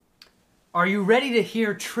Are you ready to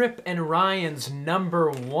hear Trip and Ryan's number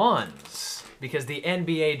ones? Because the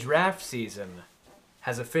NBA draft season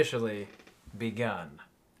has officially begun.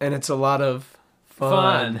 And it's a lot of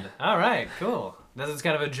fun. All right, cool. This is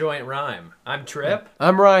kind of a joint rhyme. I'm Trip.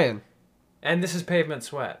 I'm Ryan. And this is Pavement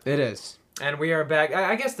Sweat. It is. And we are back.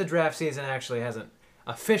 I guess the draft season actually hasn't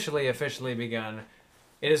officially begun.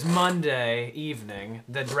 It is Monday evening.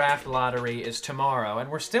 The draft lottery is tomorrow. And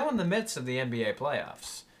we're still in the midst of the NBA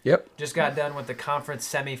playoffs. Yep. Just got done with the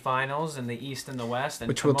conference semifinals in the East and the West. And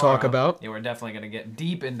which we'll talk about. Yeah, we're definitely going to get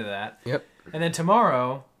deep into that. Yep. And then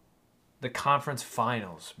tomorrow, the conference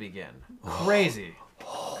finals begin. Crazy.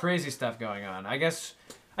 Crazy stuff going on. I guess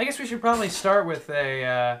we should probably start with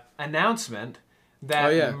a announcement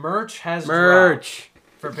that merch has dropped.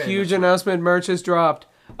 For Huge announcement. Merch has dropped.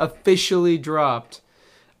 Officially dropped.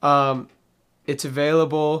 It's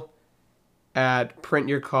available at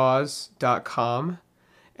printyourcause.com.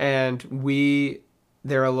 And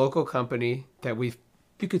they're a local company that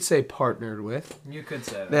you could say, partnered with. You could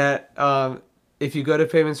say that. That if you go to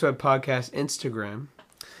Pavement Sweat Podcast Instagram,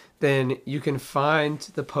 then you can find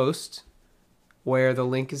the post where the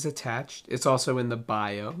link is attached. It's also in the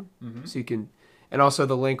bio. Mm-hmm. So you can, and also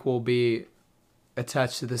the link will be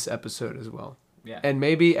attached to this episode as well. Yeah. And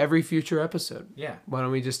maybe every future episode. Yeah. Why don't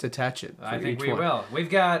we just attach it? I think we will. We've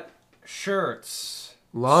got shirts.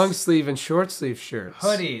 Long sleeve and short sleeve shirts.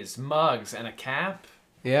 Hoodies, mugs, and a cap.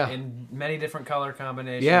 Yeah. In many different color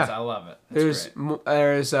combinations. Yeah. I love it. There's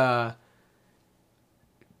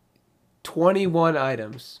 21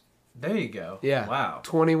 items. There you go. Yeah. Wow.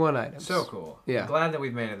 21 items. So cool. Yeah. I'm glad that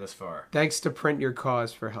we've made it this far. Thanks to Print Your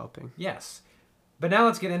Cause for helping. Yes. But now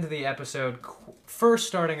let's get into the episode. First,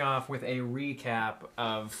 starting off with a recap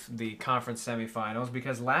of the conference semifinals,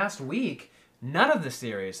 because last week, none of the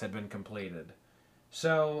series had been completed.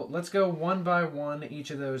 So let's go one by one,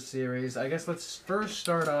 each of those series. I guess let's first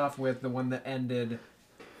start off with the one that ended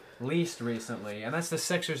least recently, and that's the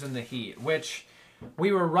Sixers and the Heat, which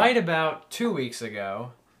we were right about 2 weeks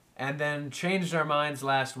ago, and then changed our minds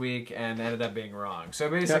last week and ended up being wrong. So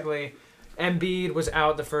basically, Embiid was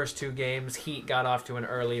out the first two games. Heat got off to an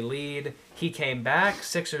early lead. He came back.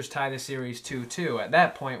 Sixers tie the series 2-2. At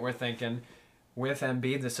that point, we're thinking, with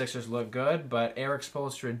Embiid, the Sixers look good, but Eric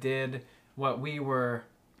Spoelstra did what we were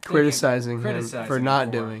criticizing him for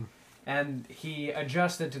not doing. And he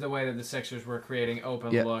adjusted to the way that the Sixers were creating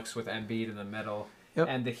open looks with Embiid in the middle. Yep.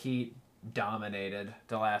 And the Heat dominated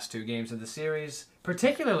the last two games of the series,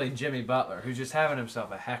 particularly Jimmy Butler, who's just having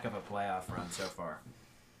himself a heck of a playoff run so far.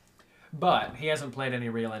 But he hasn't played any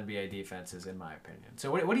real NBA defenses, in my opinion. So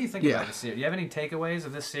what do you think about this series? Do you have any takeaways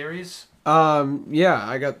of this series?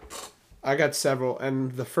 I got several.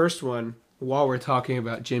 And the first one, while we're talking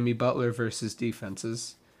about Jimmy Butler versus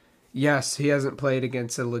defenses, yes, he hasn't played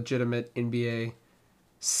against a legitimate NBA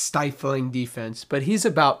stifling defense, but he's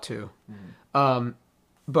about to. Mm.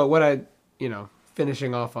 But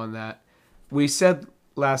finishing off on that, I said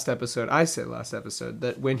last episode,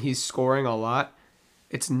 that when he's scoring a lot,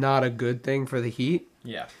 it's not a good thing for the Heat.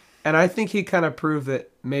 Yeah. And I think he kind of proved that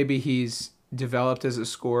maybe he's developed as a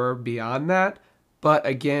scorer beyond that. But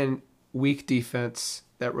again, weak defense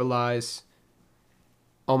that relies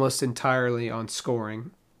almost entirely on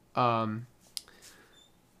scoring. It's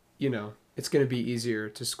going to be easier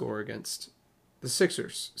to score against the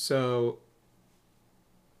Sixers. So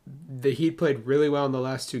the Heat played really well in the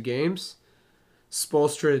last two games.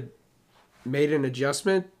 Spoelstra made an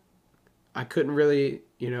adjustment. I couldn't really,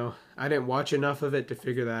 I didn't watch enough of it to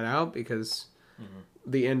figure that out because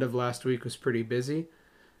the end of last week was pretty busy.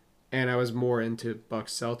 And I was more into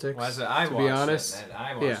Bucks Celtics, to be honest.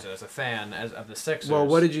 I watched it as a fan of the Sixers. Well,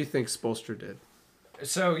 what did you think Spoelstra did?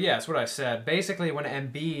 So, that's what I said. Basically, when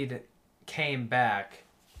Embiid came back,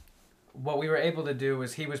 what we were able to do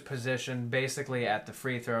was he was positioned basically at the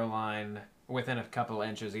free throw line within a couple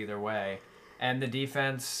inches either way. And the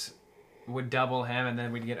defense would double him, and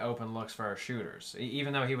then we'd get open looks for our shooters.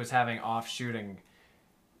 Even though he was having off shooting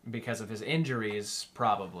because of his injuries,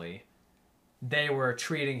 probably, they were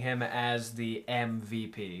treating him as the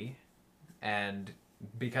MVP. And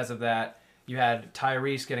because of that, you had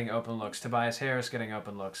Tyrese getting open looks, Tobias Harris getting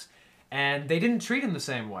open looks. And they didn't treat him the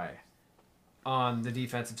same way on the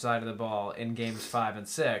defensive side of the ball in games 5 and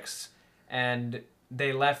 6. And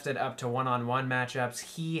they left it up to one-on-one matchups.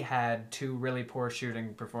 He had two really poor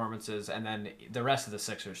shooting performances, and then the rest of the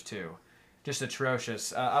Sixers too. Just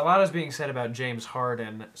atrocious. A lot is being said about James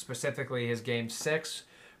Harden, specifically his Game 6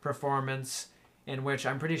 performance, in which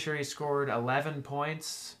I'm pretty sure he scored 11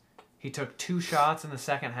 points. He took 2 shots in the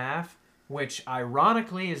second half, which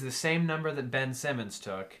ironically is the same number that Ben Simmons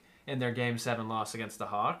took in their Game 7 loss against the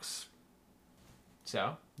Hawks.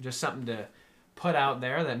 So, just something to put out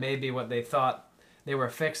there that maybe what they thought they were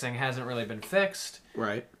fixing hasn't really been fixed.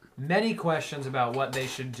 Right. Many questions about what they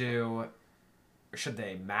should do. Should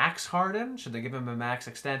they max Harden? Should they give him a max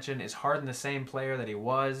extension? Is Harden the same player that he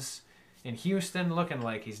was in Houston? Looking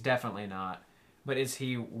like he's definitely not. But is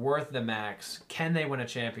he worth the max? Can they win a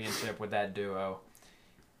championship with that duo?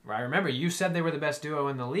 I remember you said they were the best duo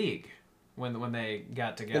in the league when they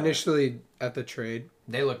got together. Initially at the trade.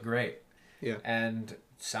 They looked great. Yeah. And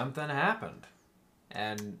something happened.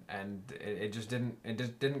 And it just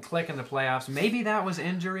didn't click in the playoffs. Maybe that was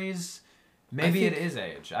injuries. Maybe it is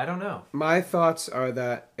age. I don't know. My thoughts are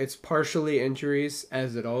that it's partially injuries,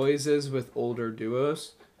 as it always is with older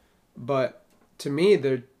duos. But to me,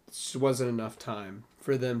 there wasn't enough time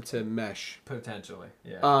for them to mesh. Potentially,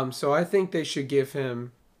 yeah. So I think they should give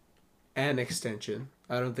him an extension.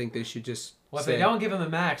 I don't think they should just Well, say, if they don't give him the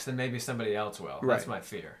max, then maybe somebody else will. Right. That's my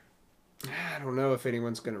fear. I don't know if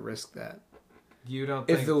anyone's going to risk that. You don't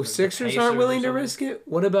think If the Sixers aren't willing to risk it,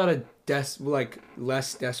 what about a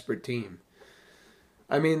less desperate team?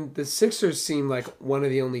 I mean, the Sixers seem like one of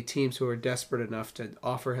the only teams who are desperate enough to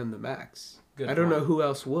offer him the max. I don't know who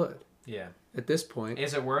else would. Yeah. At this point.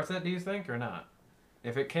 Is it worth it, do you think, or not?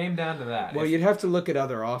 If it came down to that. Well, you'd have to look at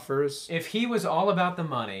other offers. If he was all about the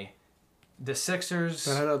money, the Sixers...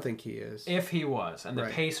 But I don't think he is. If he was, and the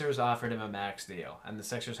Right. Pacers offered him a max deal, and the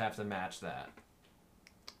Sixers have to match that.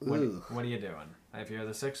 What are you doing if you're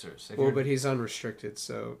the Sixers? But he's unrestricted,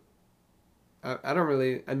 so... I don't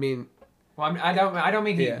really... I mean... Well, I don't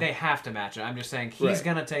mean they have to match it. I'm just saying he's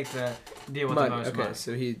going to take the deal with the most money.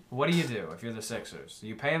 So what do you do if you're the Sixers?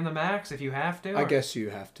 You pay him the max if you have to? I guess you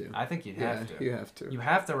have to. I think you'd have to. You have to. You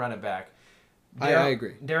have to run it back. I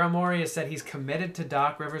agree. Daryl Morey has said he's committed to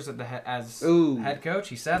Doc Rivers as head coach.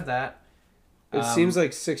 He said that. It seems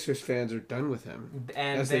like Sixers fans are done with him.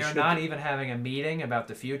 And they are not even having a meeting about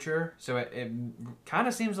the future. So it kind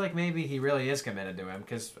of seems like maybe he really is committed to him.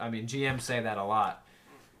 Because, I mean, GMs say that a lot.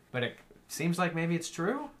 But it seems like maybe it's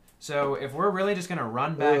true. So if we're really just going to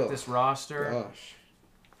run back this roster,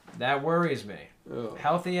 that worries me.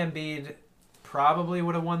 Healthy Embiid probably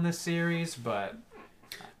would have won this series, but...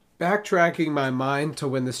 Backtracking my mind to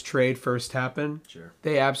when this trade first happened, sure,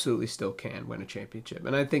 they absolutely still can win a championship,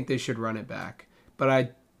 and I think they should run it back.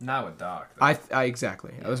 But not with Doc. I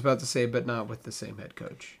exactly. I was about to say, but not with the same head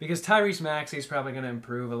coach. Because Tyrese Maxey's probably going to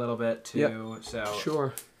improve a little bit too. Yep. So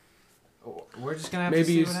sure, we're just going to have to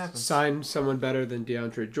see what happens. Maybe you sign someone better than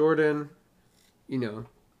DeAndre Jordan. You know,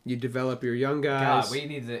 you develop your young guys. God, we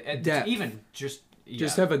need to even just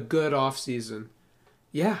have a good off season.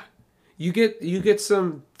 Yeah. You get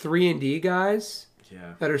some 3-and-D guys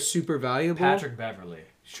that are super valuable. Patrick Beverly.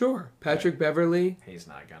 Sure. Patrick Beverly. He's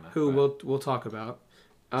not gonna. Who we'll talk about.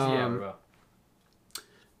 Yeah, we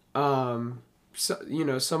will.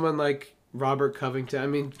 So, someone like Robert Covington. I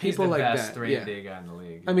mean, people like that. He's the best 3-and-D guy in the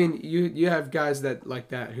league. I mean, you have guys that like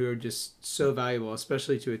that who are just so valuable,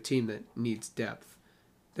 especially to a team that needs depth.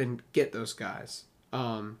 Then get those guys.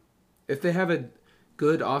 If they have a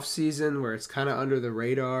good off season where it's kind of under the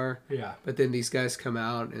radar, but then these guys come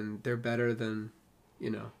out and they're better than,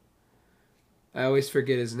 I always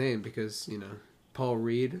forget his name because Paul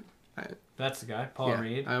Reed. That's the guy, Paul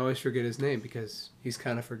Reed. I always forget his name because he's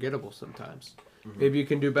kind of forgettable sometimes. Mm-hmm. Maybe you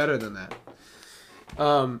can do better than that.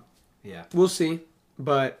 We'll see,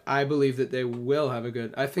 but I believe that they will have a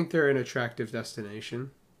good. I think they're an attractive destination.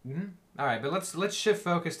 Mm-hmm. All right, but let's shift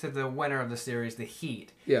focus to the winner of the series, the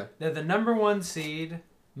Heat. Yeah. They're the number 1 seed,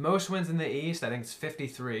 most wins in the East. I think it's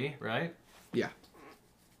 53, right? Yeah.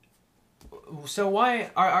 So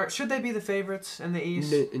why should they be the favorites in the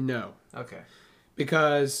East? No. Okay.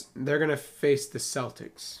 Because they're gonna face the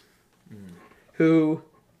Celtics, who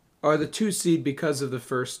are the 2 seed because of the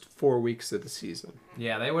first 4 weeks of the season.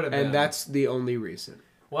 Yeah, they would have been. And that's the only reason.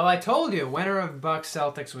 Well, I told you, winner of Bucks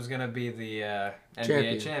Celtics was going to be the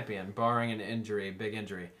NBA champion, barring an injury, big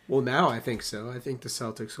injury. Well, now I think so. I think the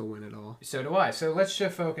Celtics will win it all. So do I. So let's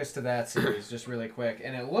shift focus to that series just really quick.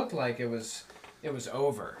 And it looked like it was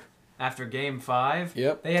over after Game 5.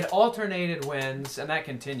 Yep. They had alternated wins, and that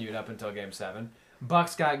continued up until Game 7.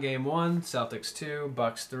 Bucks got Game 1, Celtics 2,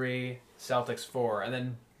 Bucks 3, Celtics 4. And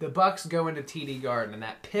then the Bucks go into TD Garden in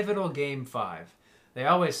that pivotal Game 5. They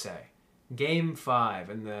always say, Game 5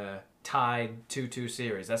 in the tied 2-2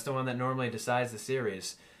 series. That's the one that normally decides the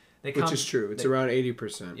series. Which is true. It's around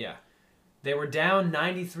 80%. Yeah. They were down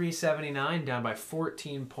 93-79, down by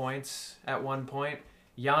 14 points at one point.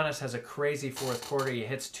 Giannis has a crazy fourth quarter. He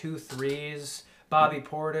hits 2 threes. Bobby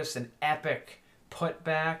Portis, an epic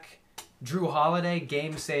putback. Drew Holiday,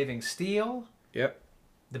 game-saving steal. Yep.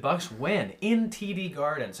 The Bucks win in TD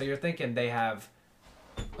Garden. So you're thinking they have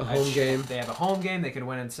A home game. They have a home game. They could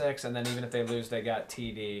win in 6, and then even if they lose, they got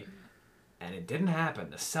TD. And it didn't happen.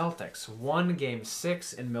 The Celtics won Game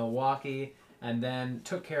 6 in Milwaukee and then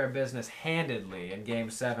took care of business handedly in Game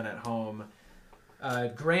 7 at home.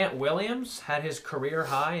 Grant Williams had his career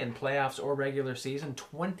high in playoffs or regular season,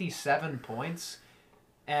 27 points.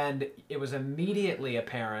 And it was immediately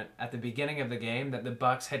apparent at the beginning of the game that the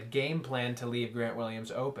Bucks had game planned to leave Grant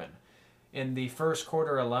Williams open. In the first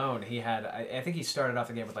quarter alone, he had, I think he started off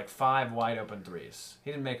the game with like 5 wide open threes.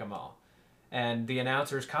 He didn't make them all. And the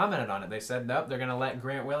announcers commented on it. They said, nope, they're going to let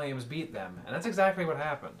Grant Williams beat them. And that's exactly what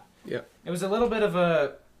happened. Yep. It was a little bit of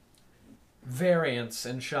a variance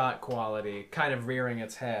in shot quality, kind of rearing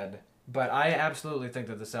its head. But I absolutely think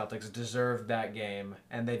that the Celtics deserved that game,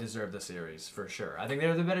 and they deserve the series for sure. I think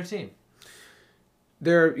they're the better team.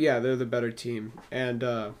 They're the better team. And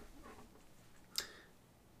the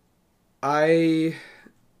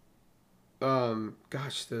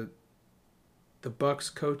Bucks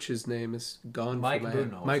coach's name is gone. Mike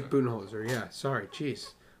Budenholzer. Mike Budenholzer. Yeah, sorry, jeez.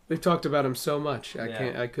 We've talked about him so much.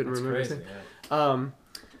 I couldn't remember his name.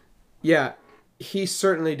 Yeah. He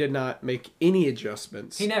certainly did not make any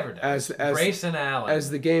adjustments. He never does. As Grayson Allen. As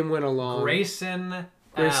the game went along. Grayson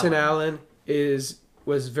Allen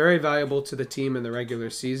was very valuable to the team in the regular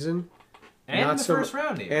season. And in the first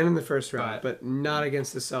round, even. And in the first round, but not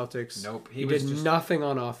against the Celtics. Nope. He did nothing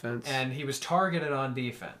on offense. And he was targeted on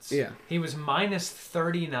defense. Yeah. He was minus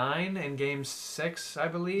 39 in Game 6, I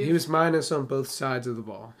believe. He was minus on both sides of the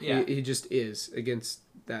ball. Yeah. He just is against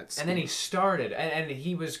that scheme. And then he started, and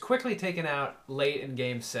he was quickly taken out late in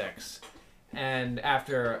Game 6. And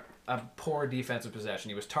after a poor defensive possession,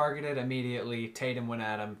 he was targeted immediately. Tatum went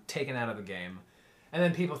at him, taken out of the game. And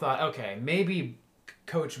then people thought, okay, maybe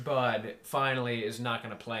Coach Bud finally is not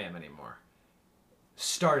going to play him anymore.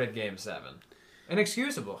 Started Game 7.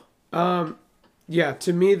 Inexcusable. Yeah,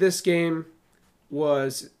 to me this game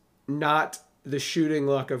was not the shooting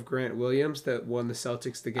luck of Grant Williams that won the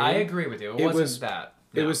Celtics the game. I agree with you. It wasn't that.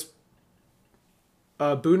 No. It was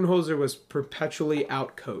Budenholzer was perpetually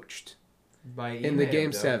outcoached in the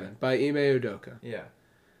Game 7 by Ime Udoka. Yeah.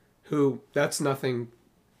 Who, that's nothing...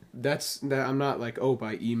 I'm not like,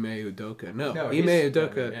 by Ime Udoka. No Ime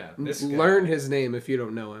Udoka, learn his name if you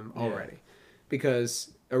don't know him already.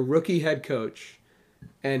 Because a rookie head coach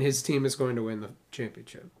and his team is going to win the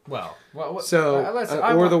championship. Well or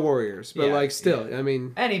the Warriors. But still, I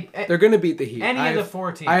mean, they're going to beat the Heat. Any of the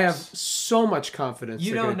 4 teams. I have so much confidence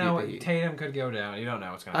you they're don't going know to beat the Heat. Tatum could go down. You don't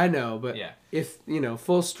know what's going to I happen. know, but if,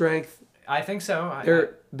 full strength. I think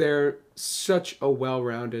so. They're such a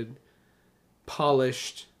well-rounded,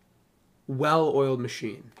 polished, well-oiled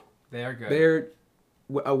machine. They are good. They're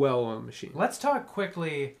a well-oiled machine. Let's talk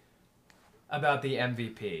quickly about the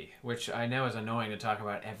MVP, which I know is annoying to talk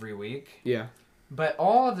about every week. Yeah. But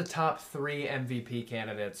all of the top 3 MVP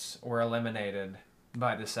candidates were eliminated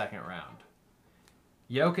by the second round.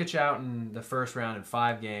 Jokic out in the first round in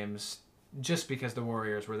 5 games, just because the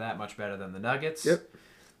Warriors were that much better than the Nuggets. Yep.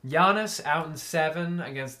 Giannis out in 7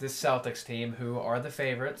 against this Celtics team, who are the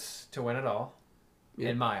favorites to win it all.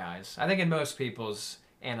 In my eyes. I think in most people's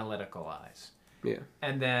analytical eyes. Yeah.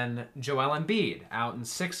 And then Joel Embiid out in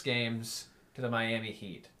 6 games to the Miami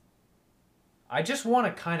Heat. I just want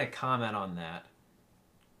to kind of comment on that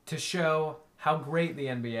to show how great the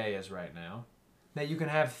NBA is right now. That you can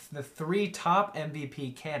have the 3 top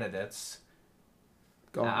MVP candidates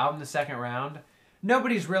out in the second round.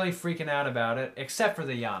 Nobody's really freaking out about it except for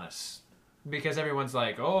the Giannis. Because everyone's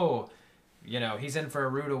like, he's in for a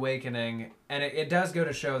rude awakening. And it does go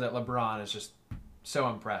to show that LeBron is just so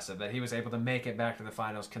impressive that he was able to make it back to the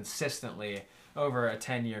finals consistently over a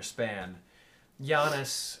 10-year span.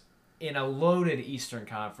 Giannis, in a loaded Eastern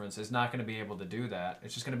Conference, is not going to be able to do that.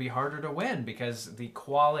 It's just going to be harder to win because the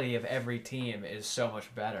quality of every team is so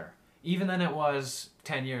much better, even than it was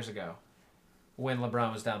 10 years ago when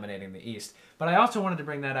LeBron was dominating the East. But I also wanted to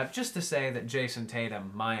bring that up just to say that Jason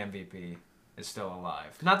Tatum, my MVP, is still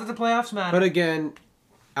alive. Not that the playoffs matter. But again,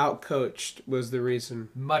 outcoached was the reason.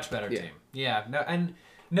 Much better team. Yeah. No, and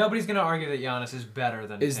nobody's going to argue that Giannis is better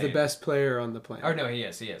than Is Tatum. the best player on the planet. Or no, he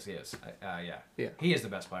is. Yeah. He is the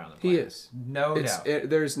best player on the planet. He is. No doubt.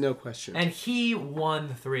 There's no question. And he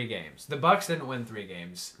won 3 games. The Bucks didn't win 3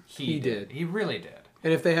 games. He did. He really did.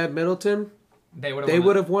 And if they had Middleton, they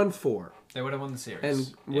would have won 4. They would have won the series.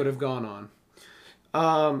 And would have gone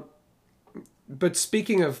on. But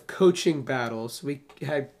speaking of coaching battles, we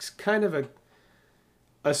had kind of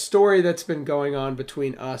a story that's been going on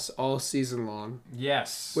between us all season long.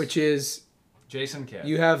 Yes. Which is Jason Kidd.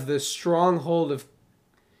 You have the stronghold of,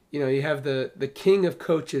 you have the king of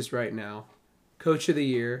coaches right now, coach of the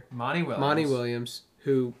year, Monty Williams,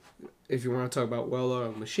 who, if you want to talk about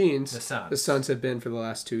well-oiled machines, The Suns have been for the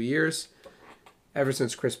last 2 years, ever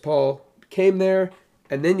since Chris Paul came there.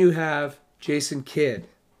 And then you have Jason Kidd,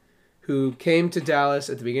 who came to Dallas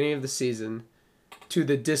at the beginning of the season to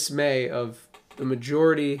the dismay of the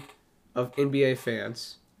majority of NBA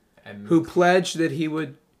fans, And who pledged that he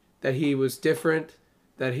was different,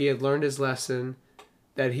 that he had learned his lesson,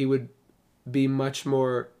 that he would be much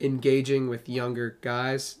more engaging with younger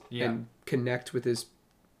guys and connect with his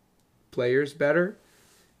players better.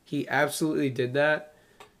 He absolutely did that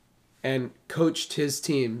and coached his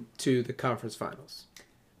team to the conference finals.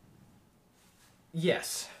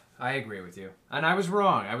 Yes, I agree with you. And I was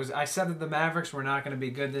wrong. I said that the Mavericks were not going to be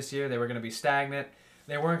good this year. They were going to be stagnant.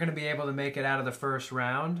 They weren't going to be able to make it out of the first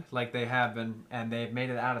round like they have been, and they've made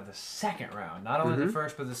it out of the second round. Not only the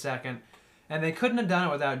first, but the second. And they couldn't have done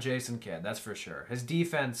it without Jason Kidd, that's for sure. His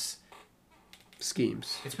defense...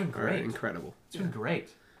 Schemes. It's been are great. incredible. It's been great.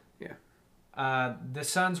 Yeah. The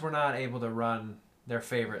Suns were not able to run their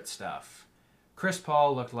favorite stuff. Chris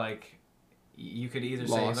Paul looked like... You could either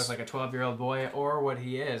say he looked like a 12-year-old boy or what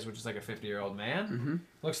he is, which is like a 50-year-old man. Mm-hmm.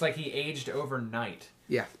 Looks like he aged overnight.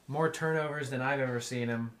 Yeah. More turnovers than I've ever seen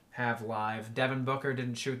him have live. Devin Booker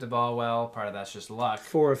didn't shoot the ball well. Part of that's just luck.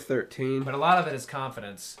 4 of 13. But a lot of it is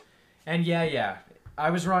confidence. And yeah.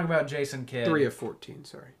 I was wrong about Jason Kidd. 3 of 14,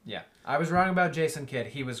 sorry. Yeah. I was wrong about Jason Kidd.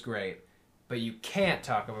 He was great. But you can't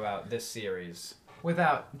talk about this series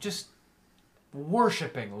without just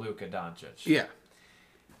worshiping Luka Doncic. Yeah.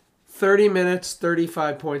 30 minutes,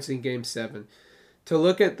 35 points in Game 7. To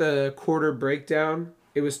look at the quarter breakdown,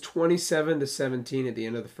 it was 27-17 at the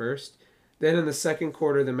end of the first. Then in the second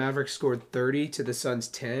quarter, the Mavericks scored 30 to the Suns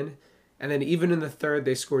 10. And then even in the third,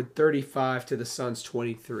 they scored 35 to the Suns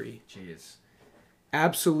 23. Jeez.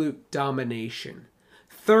 Absolute domination.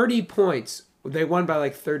 30 points. They won by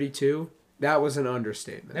like 32. That was an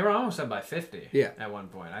understatement. They were almost up by 50 at one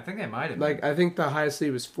point. I think they might have been. I think the highest lead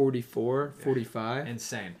was 44, 45.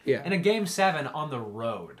 Insane. Yeah. In a Game 7 on the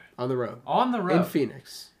road. On the road. On the road. In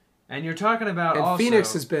Phoenix. And you're talking about and also...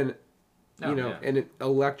 Phoenix has been, an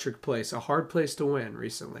electric place. A hard place to win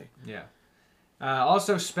recently. Yeah.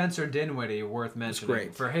 Also, Spencer Dinwiddie, worth mentioning,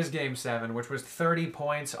 great. for his Game 7, which was 30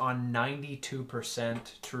 points on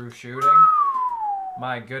 92% true shooting.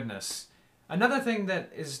 My goodness. Another thing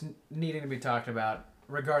that is needing to be talked about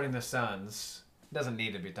regarding the Suns, doesn't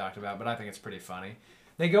need to be talked about, but I think it's pretty funny.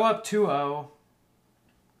 They go up 2-0,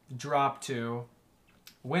 drop 2,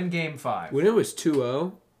 win Game 5. When it was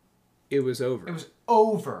 2-0, it was over. It was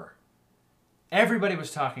over. Everybody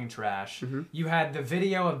was talking trash. Mm-hmm. You had the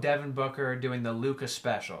video of Devin Booker doing the Luka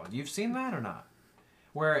special. You've seen that or not?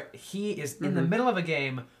 Where he is in the middle of a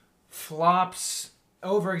game, flops,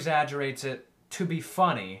 over-exaggerates it to be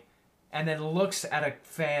funny, and then looks at a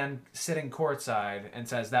fan sitting courtside and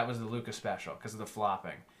says that was the Luka special because of the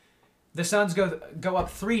flopping. The Suns go up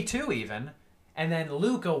 3-2 even, and then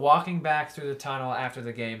Luka walking back through the tunnel after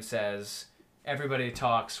the game says, everybody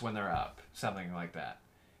talks when they're up. Something like that.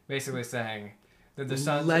 Basically saying that the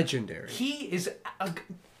Suns... Legendary. He is,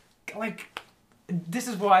 this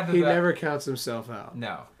is why he never counts himself out.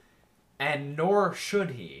 No. And nor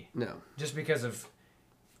should he. No. Just because of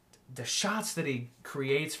the shots that he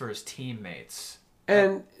creates for his teammates.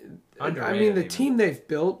 And, Underrated, the team they've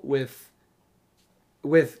built with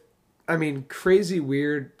crazy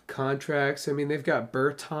weird contracts. They've got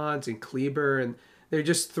Bertans and Kleber, and they're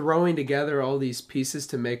just throwing together all these pieces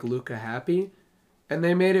to make Luka happy. And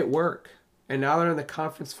they made it work. And now they're in the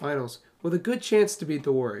conference finals with a good chance to beat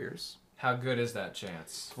the Warriors. How good is that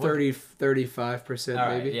chance? 35% All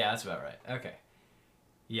right, maybe. yeah, that's about right. Okay.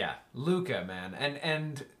 Yeah, Luka, man.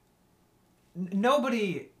 And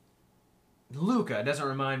nobody... Luka doesn't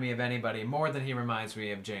remind me of anybody more than he reminds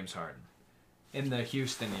me of James Harden in the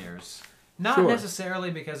Houston years. Not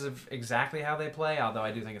necessarily because of exactly how they play, although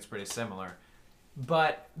I do think it's pretty similar,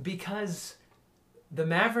 but because the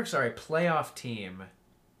Mavericks are a playoff team,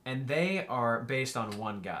 and they are based on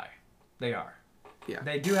one guy. They are. Yeah.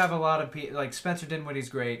 They do have a lot of people, like Spencer Dinwiddie's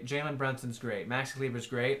great, Jalen Brunson's great, Max Kleber's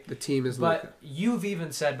great. The team is But Luka. you've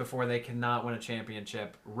even said before they cannot win a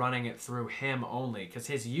championship running it through him only, because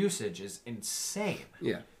his usage is insane.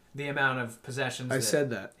 Yeah. The amount of possessions I said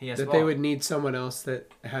that. he has That ball. they would need someone else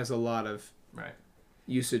that has a lot of Right.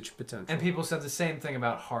 usage potential. And people said the same thing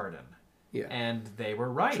about Harden. Yeah. And they were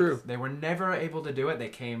right. True. They were never able to do it. They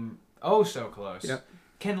came so close. Yep.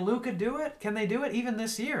 Can Luka do it? Can they do it? Even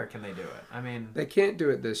this year, can they do it? They can't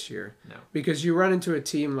do it this year. No. Because you run into a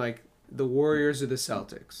team like the Warriors or the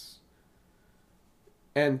Celtics.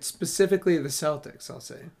 And specifically the Celtics, I'll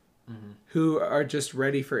say. who are just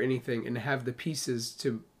ready for anything and have the pieces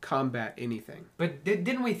to combat anything. But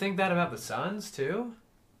didn't we think that about the Suns too?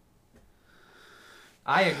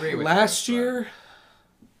 I agree with Last you,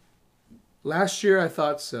 year I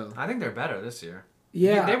thought so. but I think they're better this year.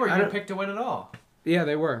 Yeah, They were your pick to win it all. Yeah,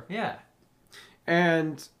 they were. Yeah.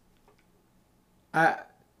 And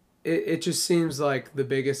it just seems like the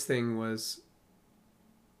biggest thing was,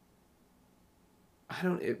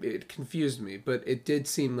 it confused me, but it did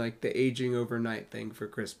seem like the aging overnight thing for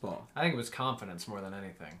Chris Paul. I think it was confidence more than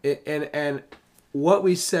anything. And what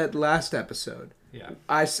we said last episode, Yeah.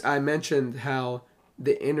 I mentioned how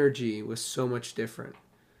the energy was so much different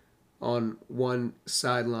on one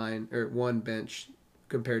sideline or one bench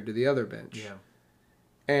compared to the other bench. Yeah.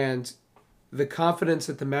 And the confidence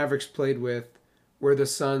that the Mavericks played with, where the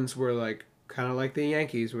Suns were like kind of like the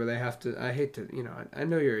Yankees, where they have to. I hate to, I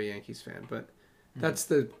know you're a Yankees fan, but that's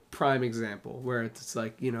the prime example where it's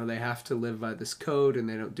like, they have to live by this code and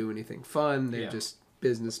they don't do anything fun. They're just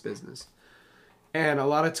business. And a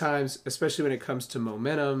lot of times, especially when it comes to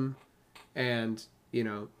momentum and,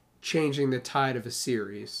 changing the tide of a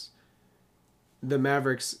series, the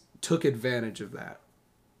Mavericks took advantage of that,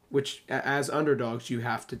 which as underdogs you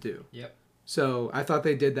have to do. Yep. So I thought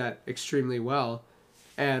they did that extremely well.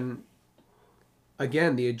 And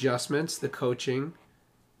again, the adjustments, the coaching.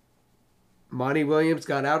 Monty Williams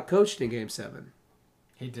got out-coached in Game 7.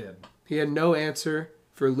 He did. He had no answer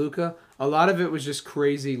for Luka. A lot of it was just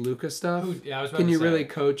crazy Luka stuff. Can you really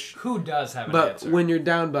coach? Who does have an But answer? when you're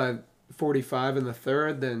down by 45 in the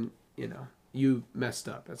third, then, you messed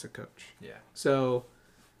up as a coach. Yeah. So,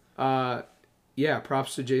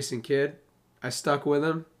 props to Jason Kidd. I stuck with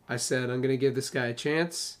him. I said, I'm going to give this guy a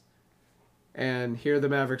chance. And here the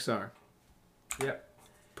Mavericks are. Yep.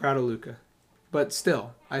 Proud of Luka. But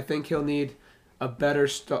still, I think he'll need a better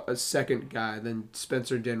a second guy than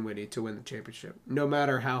Spencer Dinwiddie to win the championship, no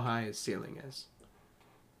matter how high his ceiling is.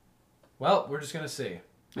 Well, we're just going to see.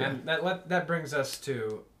 Yeah. And that brings us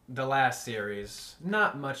to the last series.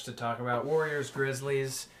 Not much to talk about.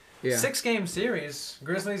 Warriors-Grizzlies. Yeah. 6-game series.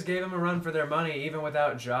 Grizzlies gave them a run for their money. Even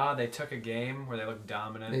without Ja, they took a game where they looked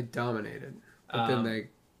dominant. They dominated. But then they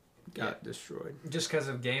got destroyed. Just because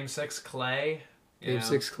of Game 6 Clay. Game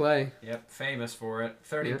 6 Clay. Yep, famous for it.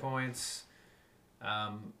 30 points.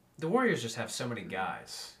 The Warriors just have so many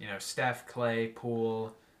guys. Steph, Clay,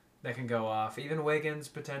 Poole, that can go off. Even Wiggins,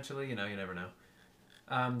 potentially. You never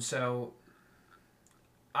know. So,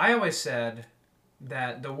 I always said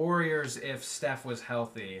that the Warriors, if Steph was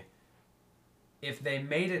healthy, if they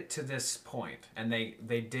made it to this point, and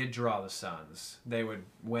they did draw the Suns, they would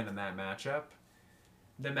win in that matchup.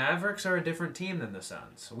 The Mavericks are a different team than the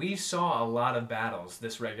Suns. We saw a lot of battles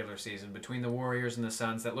this regular season between the Warriors and the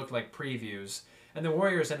Suns that looked like previews, and the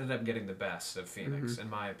Warriors ended up getting the best of Phoenix,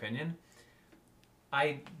 in my opinion.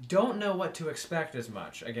 I don't know what to expect as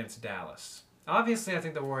much against Dallas. Obviously, I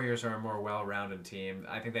think the Warriors are a more well-rounded team.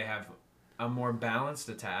 I think they have a more balanced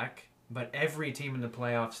attack, but every team in the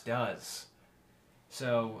playoffs does.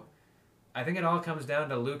 So, I think it all comes down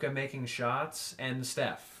to Luka making shots and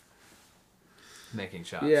Steph making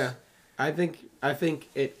shots. Yeah, I think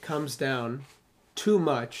it comes down too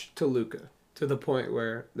much to Luka, to the point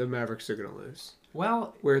where the Mavericks are going to lose.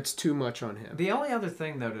 Well, where it's too much on him. The only other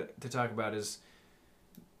thing, though, to talk about is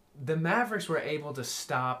the Mavericks were able to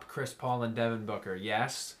stop Chris Paul and Devin Booker,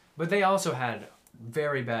 yes, but they also had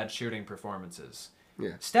very bad shooting performances.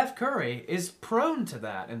 Yeah. Steph Curry is prone to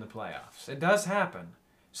that in the playoffs. It does happen.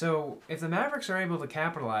 So if the Mavericks are able to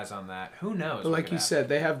capitalize on that, who knows? But like you said,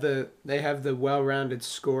 they have the well-rounded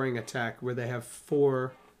scoring attack where they have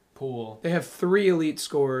Poole. They have 3 elite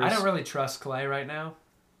scorers. I don't really trust Clay right now,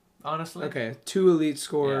 honestly. Okay, 2 elite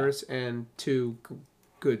scorers and 2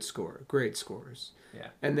 great scorers. Yeah.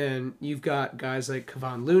 And then you've got guys like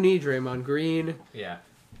Kevon Looney, Draymond Green,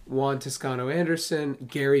 Juan Toscano-Anderson,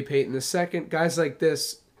 Gary Payton II, guys like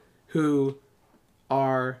this who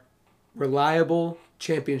are reliable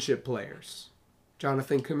championship players.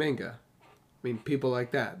 Jonathan Kuminga. I mean, people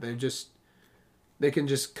like that. They can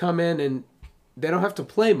just come in and they don't have to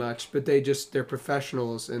play much, but they're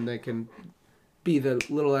professionals and they can be the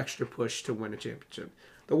little extra push to win a championship.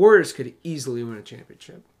 The Warriors could easily win a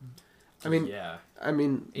championship. I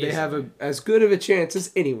mean, they have as good of a chance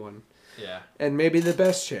as anyone. Yeah. And maybe the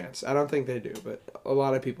best chance. I don't think they do, but a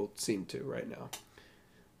lot of people seem to right now.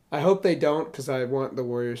 I hope they don't, because I want the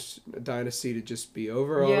Warriors dynasty to just be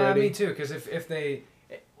over already. Yeah, me too, because if they...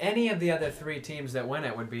 Any of the other 3 teams that win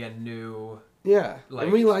it would be a new... Yeah,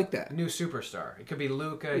 and we like that. New superstar. It could be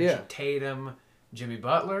Luka, Tatum, Jimmy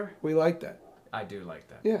Butler. We like that. I do like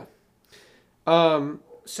that. Yeah.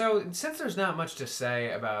 So since there's not much to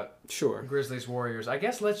say about Sure. Grizzlies Warriors, I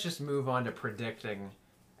guess let's just move on to predicting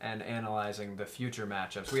and analyzing the future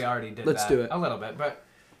matchups. We already did Let's that do it. a little bit, but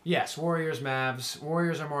yes, Warriors Mavs.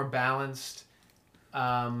 Warriors are more balanced,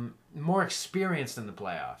 more experienced in the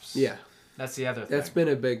playoffs. Yeah. That's the other thing. That's been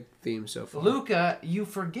a big theme so far. Luka, you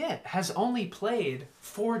forget, has only played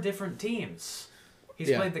 4 different teams. He's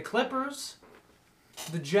Yeah. played the Clippers,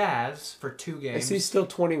 the Jazz for 2 games. Is he still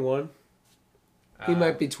 21? He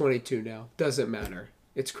might be 22 now. Doesn't matter.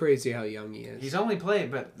 It's crazy how young he is. He's only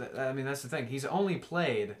played, but I mean that's the thing. He's only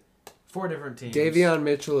played 4 different teams. Davion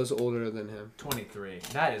Mitchell is older than him. 23.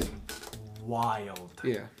 That is wild.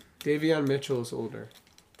 Yeah. Davion Mitchell is older.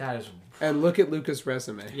 That is. And look at Luka's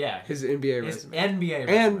resume. Yeah. His NBA His resume. NBA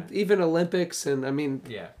resume. And even Olympics and, I mean,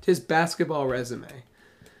 yeah. his basketball resume.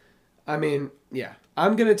 I mean, yeah.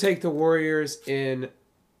 I'm going to take the Warriors in.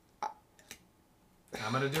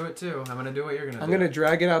 I'm gonna do it too. I'm gonna do what you're gonna do. I'm going to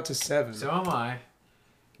drag it out to 7. So am I.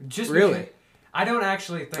 Just Really? because- I don't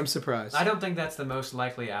actually think. I'm surprised. I don't think that's the most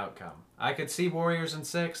likely outcome. I could see Warriors in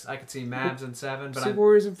 6. I could see Mavs in 7. But See I'm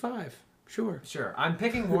Warriors in 5. Sure. sure. I'm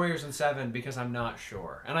picking Warriors in 7 because I'm not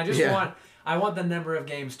sure, and I just Yeah. want the number of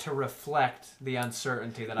games to reflect the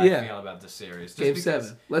uncertainty that I Yeah. feel about this series. Just Game because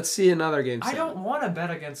 7. Let's see another game 7. I don't want to bet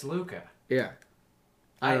against Luka. Yeah.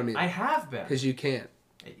 I don't either. I have been, Because you can't.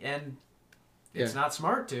 and it's Yeah. not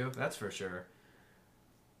smart to. That's for sure.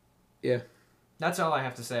 Yeah. That's all I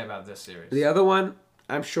have to say about this series. The other one,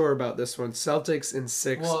 I'm sure about this one. Celtics in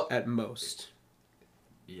 6 Well- at most.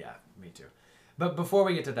 Yeah, me too. But before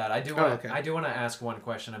we get to that, I do want okay. to ask one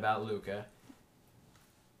question about Luka.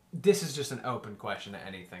 This is just an open question to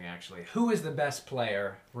anything, actually. Who is the best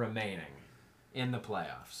player remaining in the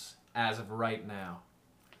playoffs as of right now?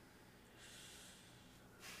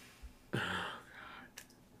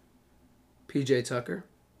 PJ Tucker.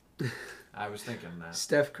 I was thinking that.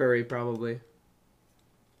 Steph Curry, probably.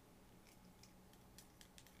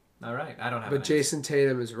 All right, I don't have. But an Jason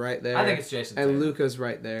Tatum is right there. I think it's Jason And Tatum. Luka's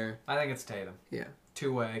right there. I think it's Tatum. Yeah.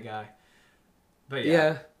 Two-way guy. But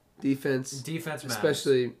Yeah. Defense. defense matters.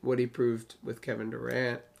 Especially what he proved with Kevin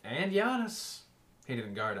Durant. And Giannis. He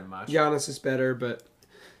didn't guard him much. Giannis is better, but...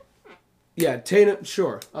 Yeah, Tatum,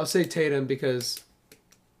 sure. I'll say Tatum because...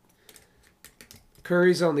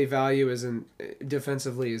 Curry's only value is in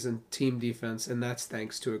defensively is in team defense, and that's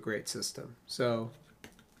thanks to a great system. So,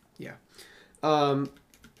 yeah.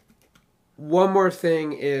 One more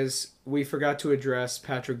thing is we forgot to address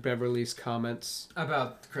Patrick Beverley's comments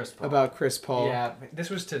About Chris Paul. about Chris Paul. Yeah, this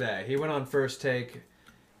was today. He went on First Take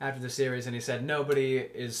after the series and he said nobody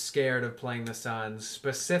is scared of playing the Suns,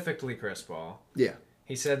 specifically Chris Paul. Yeah.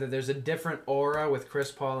 He said that there's a different aura with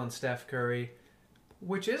Chris Paul and Steph Curry,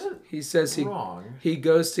 which isn't He says wrong. he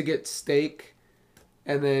goes to get steak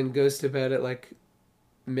and then goes to bed at like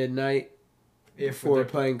midnight before they're-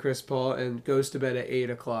 playing Chris Paul and goes to bed at 8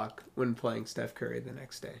 o'clock when playing Steph Curry the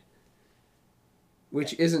next day.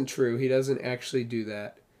 Which isn't true. He doesn't actually do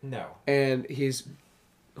that. No. And he's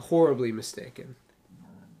horribly mistaken.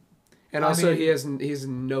 And I also mean- he's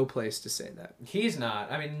no place to say that. He's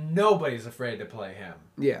not. I mean, nobody's afraid to play him.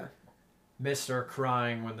 Yeah. Mr.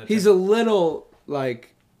 Crying when the He's a little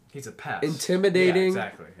like he's a pest. intimidating. Yeah,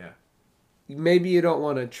 exactly, yeah. Maybe you don't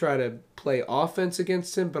want to try to play offense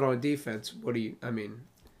against him, but on defense,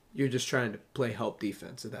 you're just trying to play help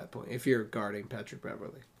defense at that point if you're guarding Patrick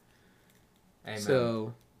Beverley. Amen.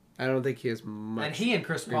 So, I don't think he has much. And he and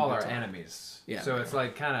Chris Paul are time. enemies. Yeah, So they it's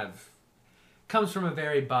like kind of comes from a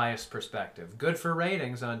very biased perspective. Good for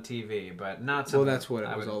ratings on TV, but not something. Well, that's what it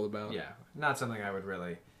I was would- all about. Yeah, not something I would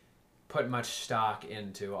really put much stock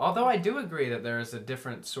into. Although I do agree that there is a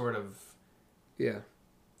different sort of Yeah.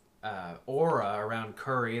 aura around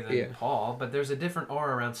Curry than Yeah. Paul, but there's a different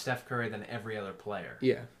aura around Steph Curry than every other player.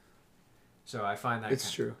 Yeah. So I find that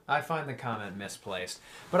It's true. I find the comment misplaced,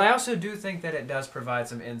 but I also do think that it does provide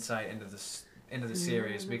some insight into the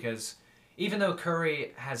series because even though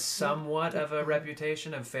Curry has somewhat of a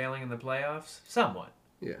reputation of failing in the playoffs, somewhat,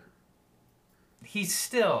 Yeah. he's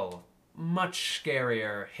still much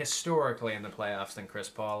scarier historically in the playoffs than Chris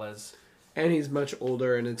Paul is. And he's much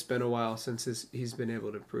older, and it's been a while since he's been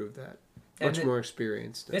able to prove that. And Much more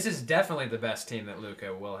experienced. This is definitely the best team that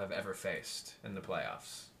Luka will have ever faced in the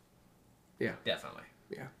playoffs. Yeah. Definitely.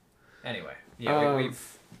 Yeah. Anyway, yeah,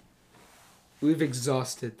 We've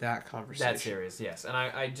exhausted that conversation. that series, yes. And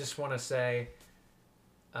I just want to say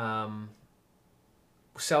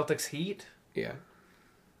Celtics Heat. Yeah.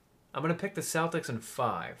 I'm going to pick the Celtics in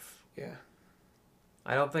 5. Yeah.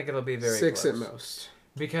 I don't think it'll be very 6 close. at most.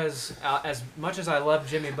 Because as much as I love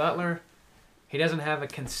Jimmy Butler, He doesn't have a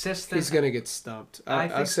consistent... He's going to get stumped. I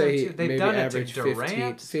think I'll so, say too. They've maybe done it to average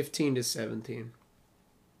Durant. 15 to 17.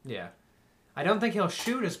 Yeah. I don't think he'll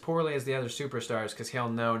shoot as poorly as the other superstars because he'll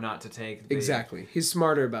know not to take the... Exactly. He's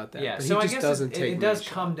smarter about that. Yeah, but so he I just guess doesn't take it does many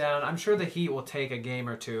come shots. down. I'm sure the Heat will take a game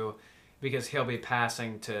or two because he'll be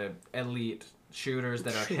passing to elite shooters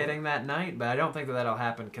that are Sure. hitting that night, but I don't think that that'll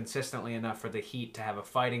happen consistently enough for the Heat to have a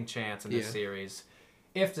fighting chance in this series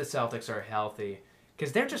if the Celtics are healthy,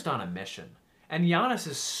 because they're just on a mission. And Giannis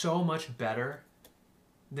is so much better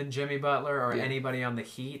than Jimmy Butler or anybody on the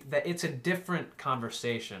Heat that it's a different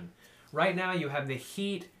conversation. Right now you have the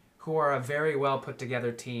Heat, who are a very well put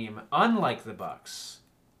together team, unlike the Bucks.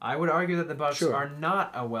 I would argue that the Bucks are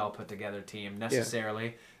not a well put together team necessarily.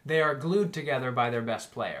 Yeah. They are glued together by their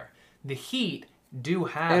best player. The Heat do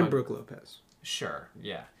have... And Brook Lopez. Sure,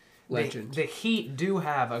 yeah. Legend. The Heat do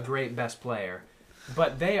have a great best player,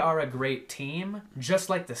 but they are a great team, just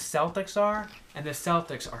like the Celtics are, and the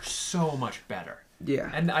Celtics are so much better. Yeah.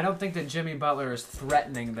 And I don't think that Jimmy Butler is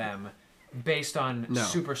threatening them based on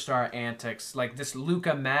superstar antics. Like this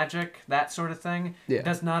Luka magic, that sort of thing,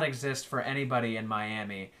 does not exist for anybody in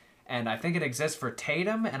Miami. And I think it exists for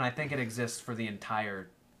Tatum, and I think it exists for the entire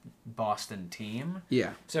Boston team.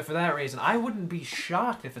 Yeah. So for that reason, I wouldn't be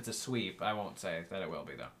shocked if it's a sweep. I won't say that it will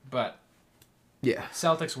be, though. But yeah,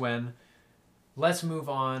 Celtics win. Let's move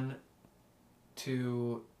on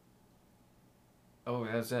to... Oh,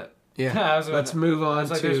 that's it. Yeah. Let's move on I was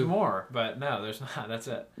like, to... there's more, but no, there's not. That's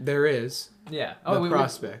it. There is. Yeah. The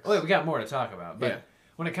prospects. We got more to talk about. But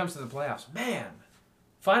when it comes to the playoffs, man,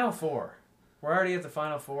 Final Four. We're already at the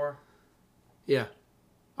Final Four. Yeah.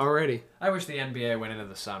 Already. I wish the NBA went into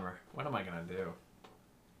the summer. What am I going to do?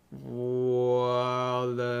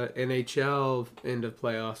 Well, the NHL end of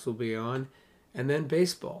playoffs will be on. And then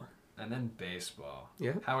baseball.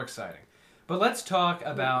 Yeah. How exciting. But let's talk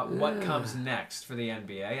about what comes next for the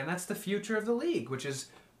NBA, and that's the future of the league, which is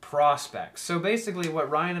prospects. So basically what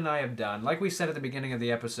Ryan and I have done, like we said at the beginning of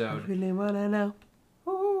the episode... I really want to know.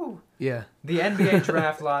 Woo! Yeah. The NBA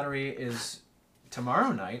draft lottery is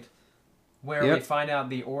tomorrow night, where we find out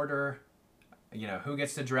the order, who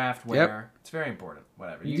gets to draft where. Yep. It's very important.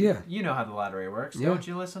 Whatever. You know how the lottery works, don't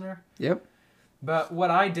you, listener? Yep. But what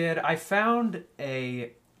I did, I found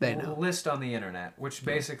a list on the internet, which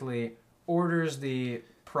basically orders the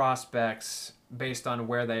prospects based on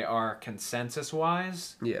where they are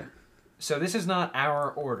consensus-wise. Yeah. So this is not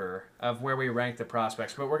our order of where we rank the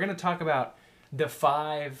prospects, but we're going to talk about the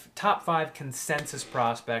top 5 consensus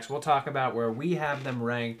prospects. We'll talk about where we have them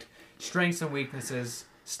ranked, strengths and weaknesses,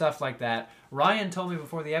 stuff like that. Ryan told me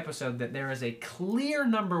before the episode that there is a clear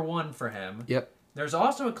number 1 for him. Yep. There's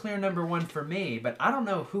also a clear number 1 for me, but I don't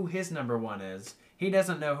know who his number 1 is. He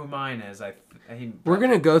doesn't know who mine is. We're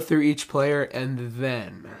going to go through each player and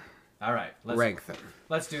then all right, rank them.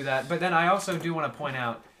 Let's do that. But then I also do want to point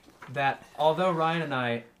out that although Ryan and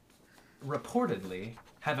I reportedly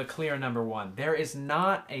have a clear number 1, there is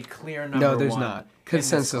not a clear number 1. No, there's not.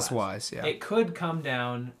 Consensus-wise, yeah. It could come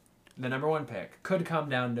down, the number 1 pick, could come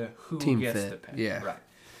down to who Team gets fit. the pick. Yeah. Right.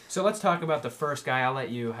 So let's talk about the first guy. I'll let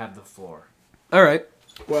you have the floor. All right.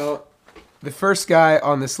 Well, the first guy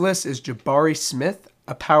on this list is Jabari Smith,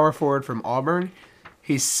 a power forward from Auburn.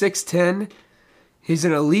 He's 6'10". He's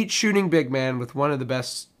an elite shooting big man with one of the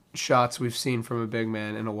best shots we've seen from a big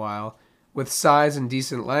man in a while. With size and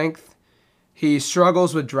decent length. He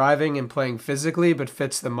struggles with driving and playing physically, but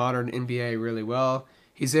fits the modern NBA really well.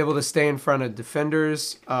 He's able to stay in front of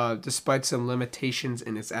defenders despite some limitations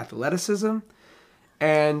in his athleticism.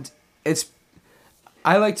 And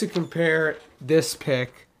I like to compare this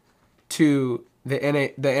pick to the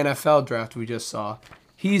NFL draft we just saw.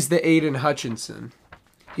 He's the Aiden Hutchinson.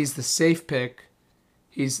 He's the safe pick.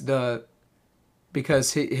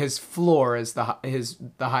 Because his floor is the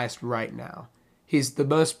highest right now. He's the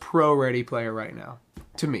most pro-ready player right now,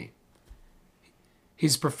 to me.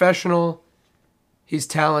 He's professional. He's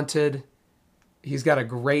talented. He's got a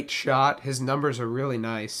great shot. His numbers are really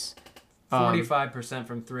nice. 45%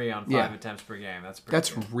 from 3 on 5 attempts per game. That's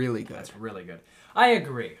good. Really good. That's really good. I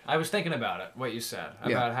agree. I was thinking about it, what you said,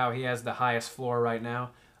 about how he has the highest floor right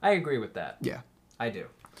now. I agree with that. Yeah. I do.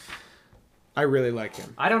 I really like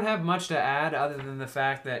him. I don't have much to add other than the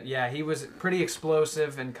fact that, he was pretty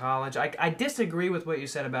explosive in college. I disagree with what you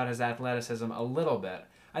said about his athleticism a little bit.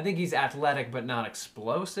 I think he's athletic but not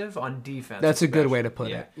explosive on defense. That's a good way to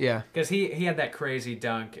put it. Yeah. Because he had that crazy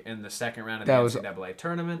dunk in the second round of the NCAA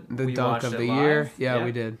tournament. The dunk of the year. Yeah,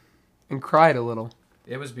 we did. And cried a little.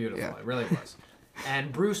 It was beautiful. Yeah. It really was.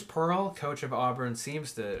 And Bruce Pearl, coach of Auburn,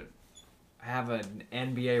 seems to have an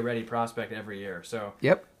NBA-ready prospect every year. So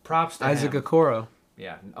yep. Props to Isaac him. Okoro.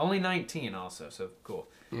 Yeah, only 19 also, so cool.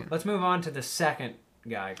 Yeah. Let's move on to the second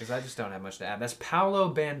guy, because I just don't have much to add. That's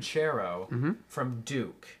Paolo Banchero from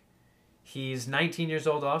Duke. He's 19 years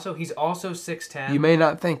old also. He's also 6'10". You may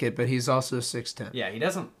not think it, but he's also 6'10". Yeah, he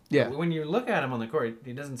doesn't... Yeah. When you look at him on the court,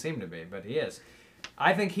 he doesn't seem to be, but he is.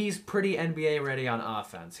 I think he's pretty NBA ready on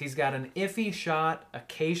offense. He's got an iffy shot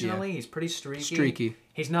occasionally. Yeah. He's pretty streaky.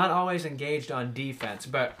 He's not always engaged on defense,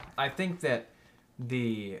 but I think that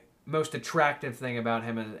the most attractive thing about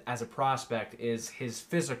him as a prospect is his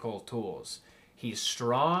physical tools. He's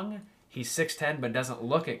strong. He's 6'10", but doesn't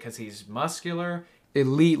look it because he's muscular.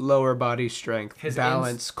 Elite lower body strength,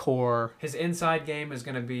 balance, core. His inside game is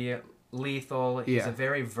going to be lethal. He's a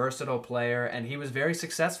very versatile player, and he was very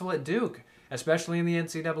successful at Duke, especially in the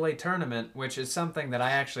NCAA tournament, which is something that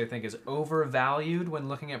I actually think is overvalued when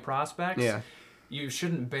looking at prospects. Yeah. You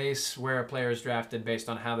shouldn't base where a player is drafted based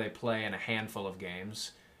on how they play in a handful of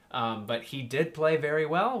games. But he did play very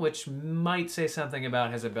well, which might say something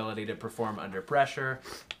about his ability to perform under pressure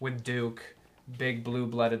with Duke, big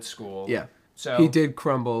blue-blooded school. Yeah. So he did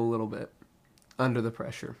crumble a little bit under the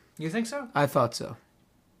pressure. You think so? I thought so.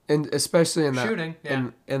 And especially in that shooting,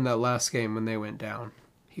 in that last game when they went down.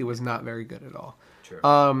 He was not very good at all. True.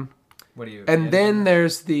 What do you? And then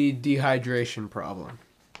there's the dehydration problem,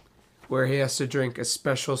 where he has to drink a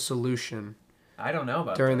special solution. I don't know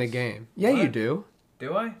about during this. the game. Yeah, what? You do.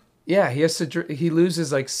 Do I? Yeah, he has to. He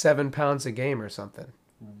loses like 7 pounds a game or something.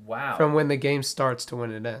 Wow. From when the game starts to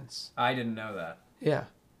when it ends. I didn't know that. Yeah.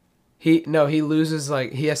 He loses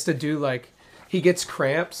he has to do he gets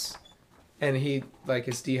cramps. And he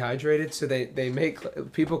is dehydrated, so they make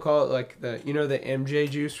people call it the the MJ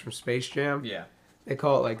juice from Space Jam. Yeah, they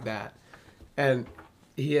call it like that, and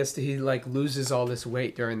he loses all this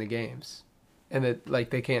weight during the games, and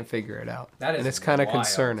they can't figure it out. That is, and it's kind of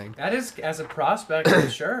concerning. That is, as a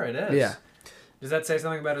prospect, sure it is. Yeah. Does that say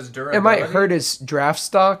something about his durability? It might hurt his draft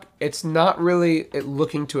stock. It's not really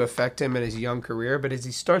looking to affect him in his young career, but as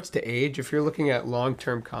he starts to age, if you're looking at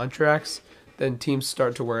long-term contracts, then teams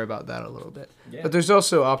start to worry about that a little bit. Yeah. But there's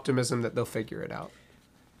also optimism that they'll figure it out.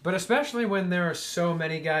 But especially when there are so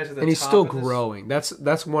many guys at the top. And he's still growing. That's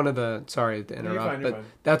one of the... Sorry to interrupt, you're fine.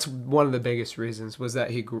 That's one of the biggest reasons was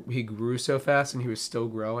that he grew so fast and he was still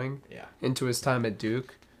growing into his time at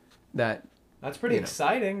Duke. That's pretty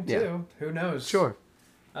exciting, too. Yeah. Who knows? Sure.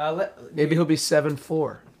 Maybe he'll be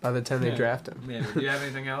 7'4" by the time they draft him. Maybe. Do you have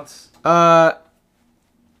anything else?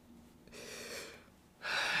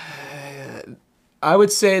 I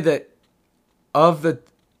would say that of the...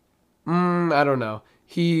 I don't know.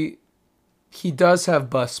 He does have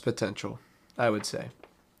bust potential, I would say.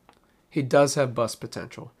 He does have bust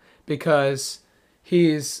potential. Because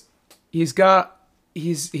he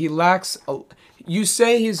lacks... You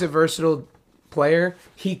say he's a versatile player.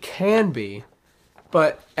 He can be.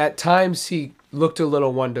 But at times he looked a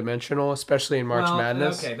little one-dimensional, especially in March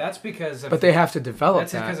Madness. Okay, that's because of... But they have to develop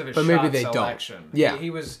that. That's because of his but shot maybe they selection. Don't. Yeah.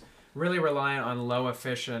 He was really reliant on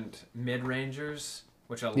low-efficient mid-rangers,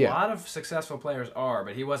 which a lot of successful players are,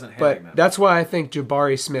 but he wasn't hitting them. That's why I think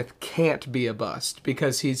Jabari Smith can't be a bust,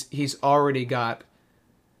 because he's already got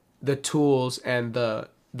the tools and the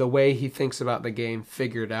way he thinks about the game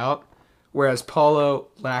figured out, whereas Paulo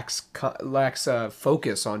lacks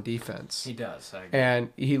focus on defense. He does.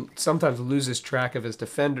 And he sometimes loses track of his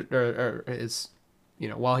defender or his,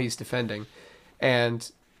 while he's defending, and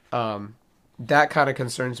that kind of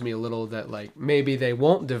concerns me a little. That maybe they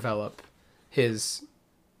won't develop his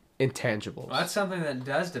intangibles. Well, that's something that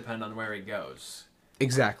does depend on where he goes.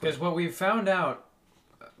 Exactly. Because what we've found out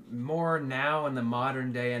more now in the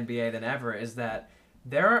modern day NBA than ever is that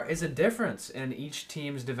there is a difference in each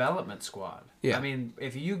team's development squad. Yeah. I mean,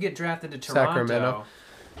 if you get drafted to Toronto, Sacramento.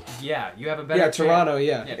 Yeah, you have a better chance. Toronto,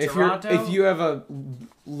 yeah. Toronto, if you have a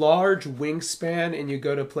large wingspan and you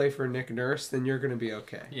go to play for Nick Nurse, then you're going to be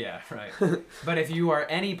okay. Yeah, right. But if you are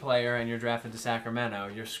any player and you're drafted to Sacramento,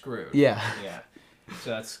 you're screwed. Yeah. Yeah.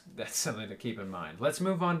 So that's something to keep in mind. Let's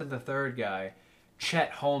move on to the third guy,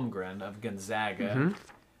 Chet Holmgren of Gonzaga.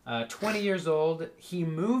 20 years old. He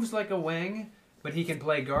moves like a wing, but he can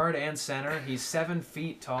play guard and center. He's 7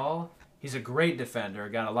 feet tall. He's a great defender.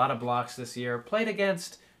 Got a lot of blocks this year. Played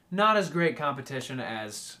against not as great competition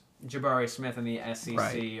as Jabari Smith in the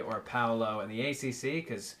SEC or Paolo in the ACC,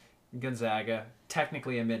 because Gonzaga,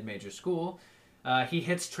 technically a mid-major school. He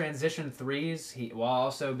hits transition threes while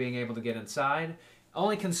also being able to get inside.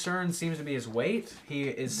 Only concern seems to be his weight. He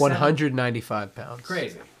is 195 pounds.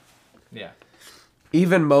 Crazy. Yeah.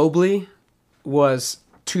 Even Mobley was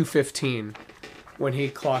 215 when he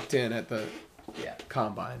clocked in at the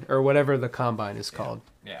combine, or whatever the combine is called.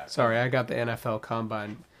 Yeah. Sorry, I got the NFL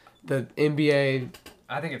combine. The NBA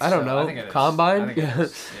I think it's. I don't I know. think it is. Combine? I think it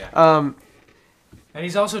is. Yeah. Um, And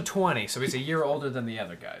he's also 20, so he's a year older than the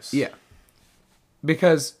other guys. yeah.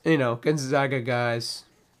 Because, Gonzaga guys.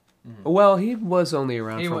 Well, he was only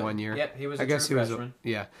around for 1 year. Yep, he was a I guess true he was. freshman.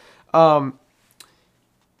 Yeah.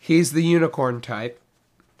 He's the unicorn type.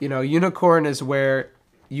 Unicorn is where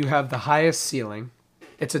you have the highest ceiling.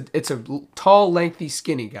 It's a tall, lengthy,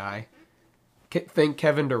 skinny guy. Think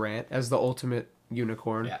Kevin Durant as the ultimate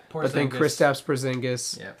unicorn. Yeah, but then Kristaps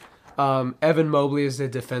Porzingis. Yeah. Evan Mobley is the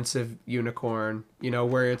defensive unicorn.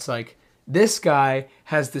 Where it's like this guy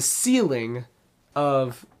has the ceiling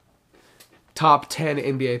of top 10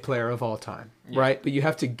 NBA player of all time, right? But you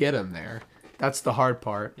have to get him there. That's the hard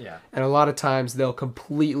part. Yeah. And a lot of times they'll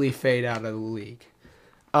completely fade out of the league.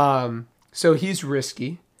 So he's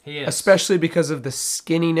risky. He is. Especially because of the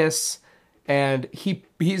skinniness, and he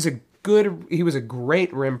was a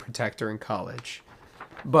great rim protector in college.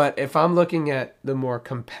 But if I'm looking at the more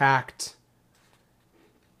compact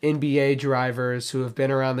NBA drivers who have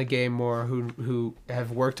been around the game more, who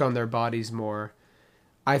have worked on their bodies more,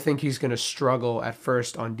 I think he's going to struggle at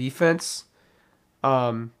first on defense.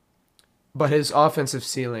 But his offensive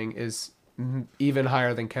ceiling is even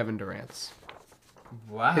higher than Kevin Durant's.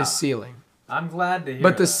 Wow. His ceiling. I'm glad to hear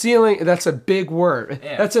But the that. ceiling, that's a big word.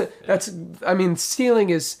 Yeah. Ceiling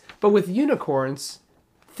is, but with unicorns,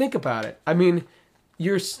 think about it.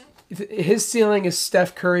 His ceiling is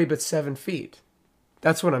Steph Curry, but 7 feet.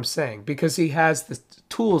 That's what I'm saying. Because he has the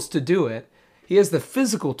tools to do it. He has the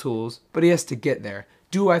physical tools, but he has to get there.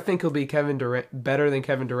 Do I think he'll be Kevin Durant better than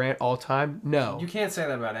Kevin Durant all time? No. You can't say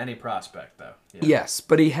that about any prospect, though. Yeah. Yes,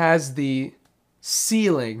 but he has the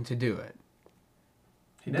ceiling to do it.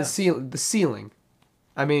 He does. The ceiling.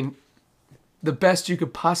 The best you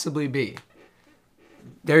could possibly be.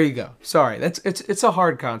 There you go. Sorry, it's a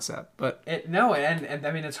hard concept, but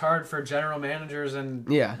it's hard for general managers and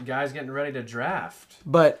guys getting ready to draft.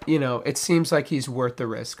 But it seems like he's worth the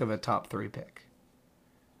risk of a top 3 pick.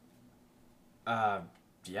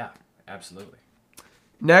 Yeah, absolutely.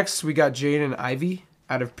 Next, we got Jaden Ivey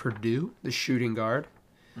out of Purdue, the shooting guard.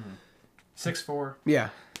 6'4". Yeah,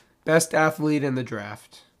 best athlete in the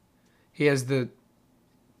draft. He has the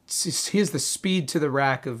speed to the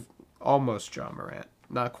rack of almost John Morant.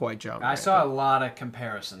 Not quite John Morant. I saw a lot of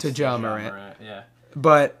comparisons to John Morant. Yeah.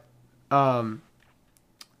 But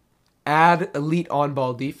add elite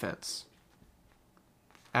on-ball defense.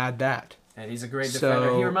 Add that. And he's a great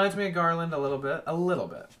defender. He reminds me of Garland a little bit,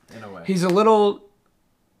 in a way. He's a little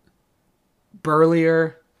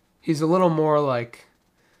burlier. He's a little more like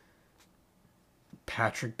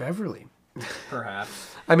Patrick Beverly.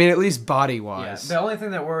 Perhaps. At least body-wise. Yeah. The only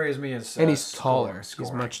thing that worries me is and he's taller.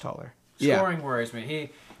 Scoring. He's much taller. Scoring worries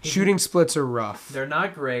me. Shooting splits are rough. They're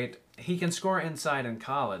not great. He can score inside in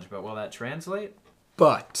college, but will that translate?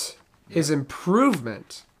 But his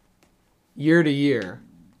improvement year to year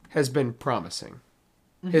has been promising.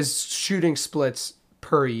 Mm-hmm. His shooting splits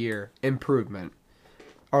per year improvement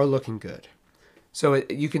are looking good. So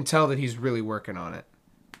you can tell that he's really working on it.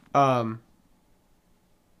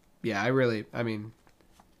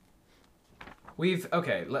 It's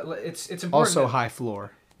important. Also high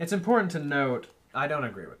floor. It's important to note. I don't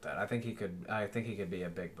agree with that. I think he could be a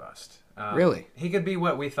big bust. Really? He could be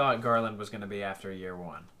what we thought Garland was going to be after year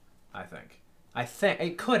 1. I think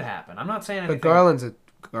it could happen. I'm not saying anything. But Garland's a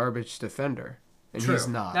garbage defender, and True. He's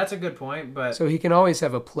not. That's a good point, but so he can always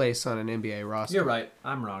have a place on an NBA roster. You're right.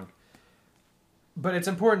 I'm wrong. But it's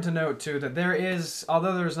important to note too that there is,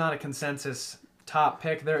 although there's not a consensus top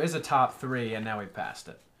pick, there is a top 3, and now we passed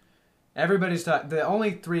it. The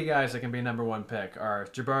only 3 guys that can be number 1 pick are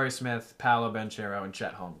Jabari Smith, Paolo Banchero, and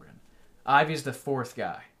Chet Holmgren. Ivey's the 4th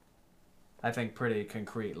guy, I think, pretty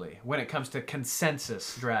concretely, when it comes to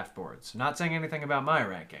consensus draft boards. Not saying anything about my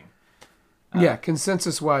ranking.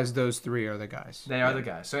 Consensus-wise, those 3 are the guys. They are the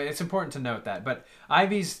guys. So it's important to note that. But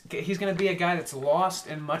he's going to be a guy that's lost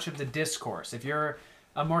in much of the discourse. If you're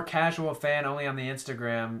a more casual fan only on the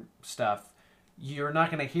Instagram stuff, you're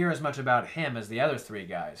not going to hear as much about him as the other 3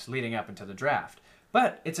 guys leading up into the draft.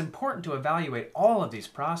 But it's important to evaluate all of these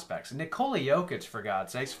prospects. Nikola Jokic, for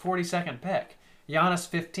God's sakes, 42nd pick. Giannis,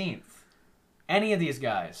 15th. Any of these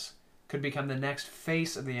guys could become the next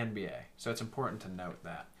face of the NBA. So it's important to note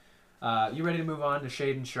that. You ready to move on to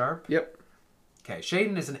Shaedon Sharpe? Yep. Okay,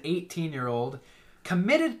 Shaedon is an 18-year-old,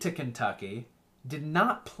 committed to Kentucky, did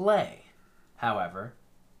not play, however.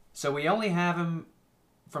 So we only have him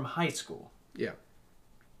from high school. Yeah.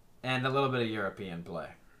 And a little bit of European play.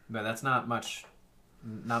 But that's not much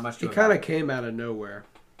to He kind of came out of nowhere.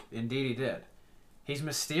 Indeed he did. He's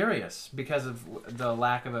mysterious because of the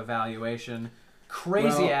lack of evaluation.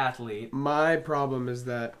 Crazy Well, athlete. My problem is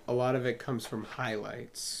that a lot of it comes from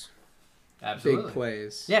highlights. Absolutely. Big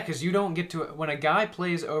plays. Yeah, because you don't get to when a guy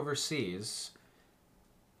plays overseas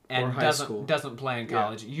Or and high school. doesn't play in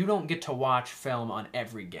college, you don't get to watch film on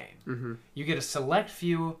every game. Mm-hmm. You get a select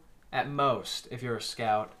few at most if you're a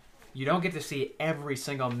scout. You don't get to see every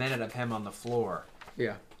single minute of him on the floor.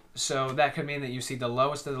 Yeah. So that could mean that you see the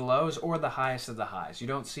lowest of the lows or the highest of the highs. You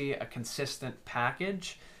don't see a consistent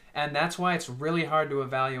package, and that's why it's really hard to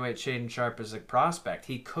evaluate Shaden Sharp as a prospect.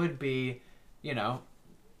 He could be,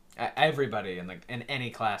 everybody in any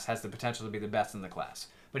class has the potential to be the best in the class.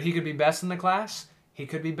 But he could be best in the class. He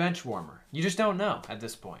could be bench warmer. You just don't know at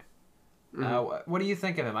this point. Mm-hmm. What do you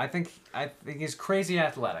think of him? I think he's crazy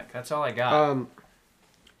athletic. That's all I got.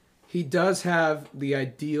 He does have the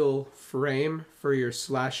ideal frame for your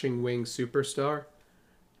slashing wing superstar,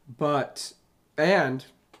 and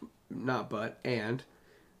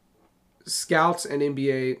scouts and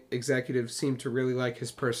NBA executives seem to really like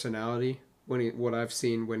his personality. What I've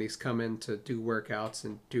seen when he's come in to do workouts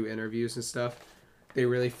and do interviews and stuff, they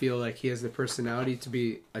really feel like he has the personality to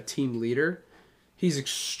be a team leader. He's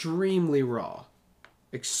extremely raw,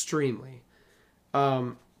 extremely.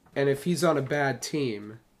 And if he's on a bad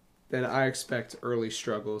team, then I expect early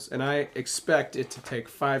struggles. And I expect it to take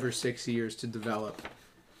 5 or 6 years to develop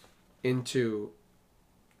into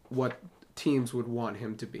what teams would want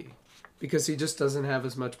him to be. Because he just doesn't have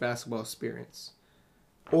as much basketball experience.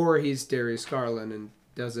 Or he's Darius Garland and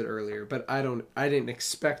does it earlier. But I didn't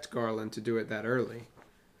expect Garland to do it that early.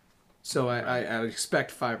 So I would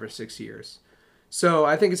expect 5 or 6 years. So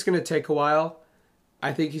I think it's going to take a while.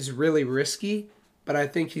 I think he's really risky. But I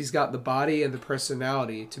think he's got the body and the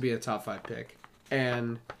personality to be a top 5 pick.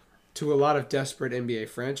 And to a lot of desperate NBA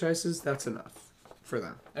franchises, that's enough for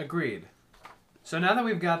them. Agreed. So now that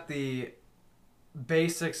we've got the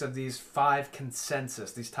basics of these 5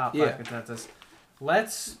 consensus, these top 5 consensus,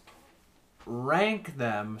 let's rank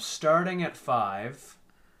them starting at 5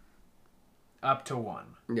 up to 1.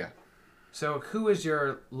 Yeah. So who is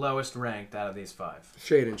your lowest ranked out of these 5?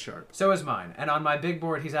 Shaden Sharp. So is mine. And on my big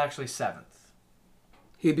board, he's actually 7th.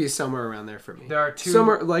 He'd be somewhere around there for me. There are 2...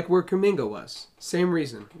 Somewhere like where Kuminga was. Same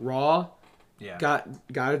reason. Raw. Yeah. Got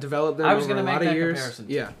to develop them I was over going a to make lot that of years. comparison.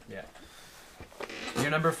 Yeah. Yeah.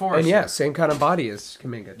 Your number 4. And yeah, same kind of body as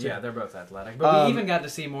Kuminga too. Yeah, they're both athletic. But we even got to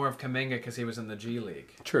see more of Kuminga because he was in the G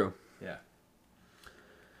League. True. Yeah.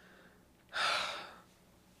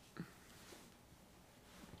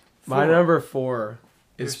 My number 4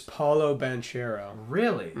 is Paulo Banchero.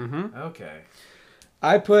 Really? Mm-hmm. Okay.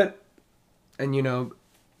 I put, and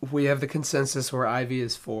we have the consensus where Ivy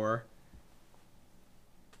is 4.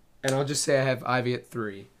 And I'll just say I have Ivy at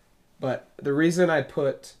 3. But the reason I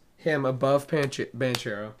put him above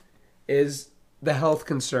Banchero is the health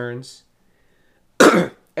concerns.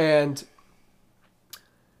 And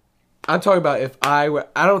I'm talking about if I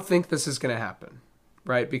don't think this is going to happen,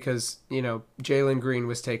 right? Because, Jalen Green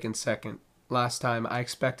was taken 2nd last time. I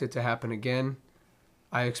expect it to happen again.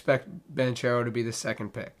 I expect Banchero to be the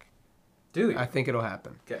 2nd pick. Do you? I think it'll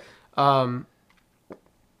happen. Okay.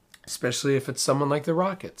 Especially if it's someone like the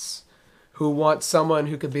Rockets, who want someone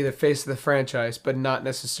who could be the face of the franchise, but not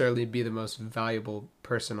necessarily be the most valuable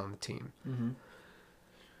person on the team.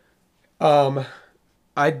 Mm-hmm.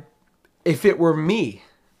 If it were me,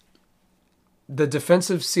 the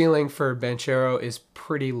defensive ceiling for Banchero is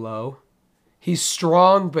pretty low. He's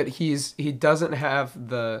strong, but he doesn't have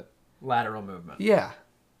the lateral movement. Yeah,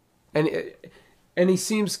 and he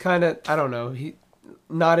seems kind of, I don't know, he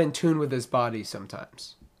not in tune with his body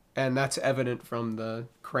sometimes. And that's evident from the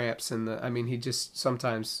cramps and he just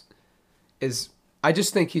sometimes is. I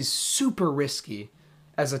just think he's super risky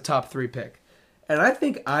as a top 3 pick. And I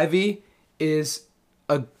think Ivy is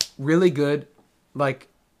a really good,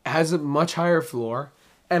 has a much higher floor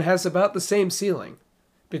and has about the same ceiling.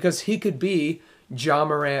 Because he could be Ja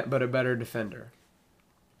Morant, but a better defender.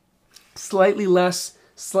 Slightly less,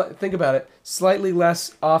 think about it, slightly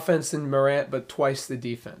less offense than Morant, but twice the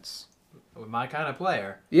defense. With my kind of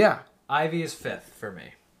player. Yeah. Ivy is 5th for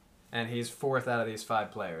me. And he's 4th out of these 5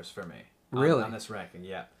 players for me. Really? On this ranking,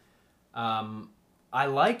 yeah. I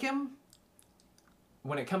like him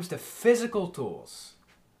when it comes to physical tools.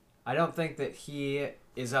 I don't think that he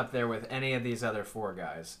is up there with any of these other 4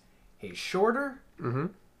 guys. He's shorter. Mm-hmm.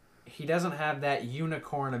 He doesn't have that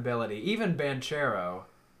unicorn ability. Even Banchero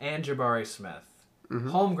and Jabari Smith. Mm-hmm.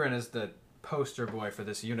 Holmgren is the poster boy for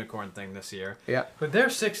this unicorn thing this year. Yeah. But they're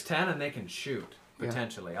 6'10" and they can shoot,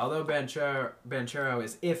 potentially. Yeah. Although Banchero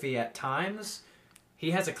is iffy at times,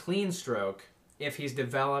 he has a clean stroke. If he's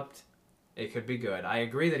developed, it could be good. I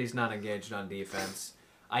agree that he's not engaged on defense.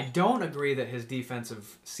 I don't agree that his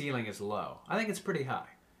defensive ceiling is low. I think it's pretty high.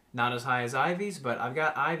 Not as high as Ivy's, but I've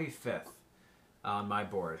got Ivy 5th on my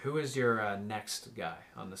board. Who is your next guy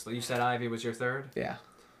on this list? You said Ivy was your 3rd? Yeah.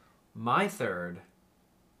 My 3rd,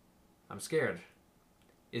 I'm scared,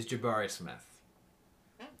 is Jabari Smith.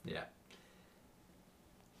 Yeah.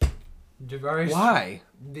 Jabari. Why?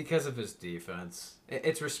 Because of his defense.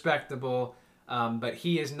 It's respectable, but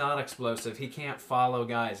he is not explosive. He can't follow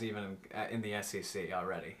guys even in the SEC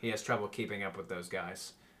already. He has trouble keeping up with those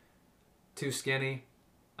guys. Too skinny.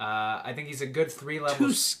 I think he's a good 3 levels.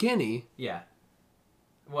 Too skinny? Yeah.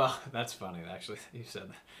 Well, that's funny, actually, you said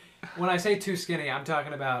that. When I say too skinny, I'm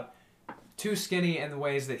talking about too skinny in the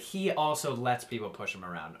ways that he also lets people push him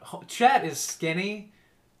around. Chet is skinny,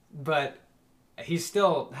 but he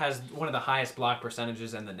still has one of the highest block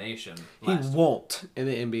percentages in the nation. He won't in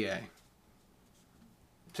the NBA.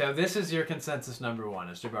 So this is your consensus number 1,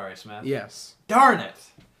 is Jabari Smith? Yes. Darn it!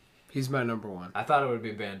 He's my number 1. I thought it would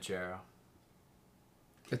be Banchero.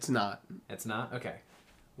 It's not. It's not? Okay.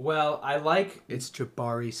 Well, I like... It's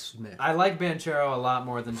Jabari Smith. I like Banchero a lot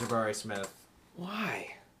more than Jabari Smith.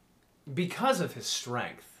 Why? Because of his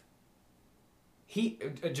strength.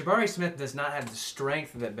 Jabari Smith does not have the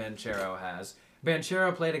strength that Banchero has.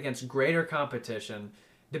 Banchero played against greater competition.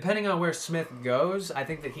 Depending on where Smith goes, I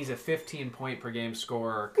think that he's a 15-point per game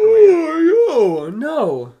scorer. Oh,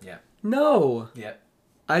 no. Yeah. No. Yep.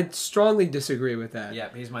 I strongly disagree with that.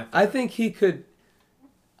 Yep, he's my 3rd. I think he could...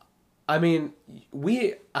 I mean,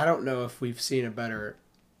 I don't know if we've seen a better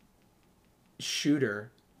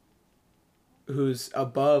shooter who's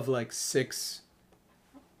above like 6'8"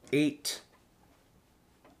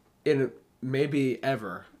 in maybe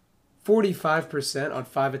ever. 45% on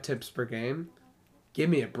 5 attempts per game. Give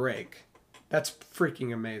me a break. That's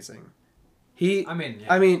freaking amazing. I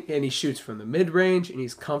mean, and he shoots from the mid-range, and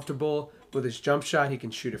he's comfortable with his jump shot. He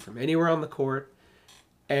can shoot it from anywhere on the court.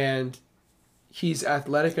 And he's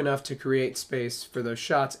athletic enough to create space for those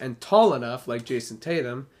shots and tall enough, like Jason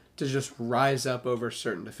Tatum, to just rise up over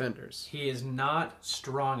certain defenders. He is not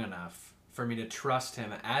strong enough for me to trust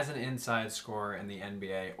him as an inside scorer in the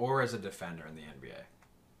NBA or as a defender in the NBA.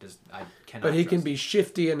 I cannot. But he can trust be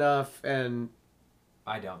shifty enough and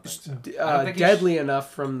I don't think so. I don't think deadly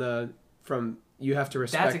enough from you have to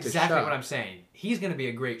respect That's his exactly shot. what I'm saying. He's going to be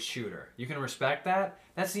a great shooter. You can respect that.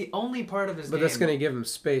 That's the only part of his game. But that's going to give him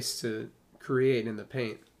space to create in the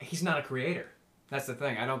paint. He's not a creator. That's the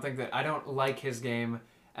thing. I don't like his game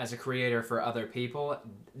as a creator for other people.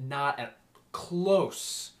 Not at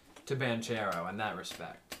close to Banchero in that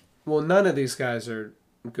respect. Well, none of these guys are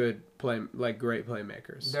great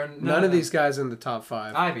playmakers. None of these guys in the top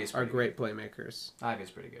 5 are great playmakers. Ivy's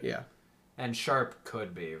pretty good. Yeah. And Sharp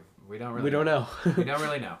could be. We don't know. We don't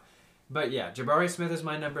really know. But yeah, Jabari Smith is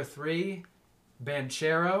my number 3.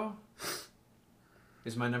 Banchero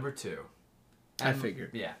is my number 2. And, I figured.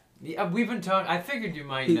 Yeah, we've been talking. I figured you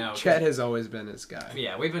might know. Chet has always been his guy.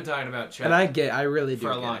 Yeah, we've been talking about Chet. And I really do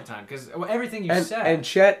for a long time because everything you said. And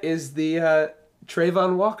Chet is the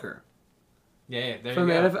Trayvon Walker. Yeah, there from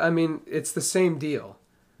you go. I mean, it's the same deal.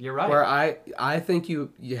 You're right. Where I think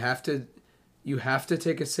you have to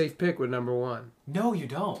take a safe pick with number 1. No, you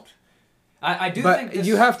don't. I do but think this,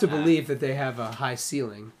 you have to believe that they have a high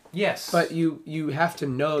ceiling. Yes. But you have to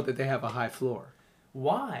know that they have a high floor.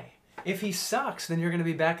 Why? If he sucks, then you're going to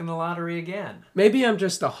be back in the lottery again. Maybe I'm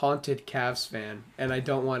just a haunted Cavs fan, and I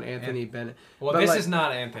don't want Anthony Bennett. Well, this is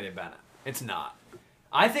not Anthony Bennett. It's not.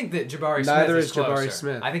 I think that Jabari Neither Smith is Jabari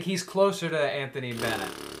Smith. I think he's closer to Anthony Bennett.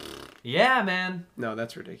 Yeah, man. No,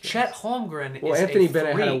 that's ridiculous. Chet Holmgren well, is Anthony a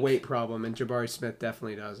Bennett freak. had a weight problem, and Jabari Smith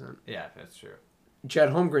definitely doesn't. Yeah, that's true. Chet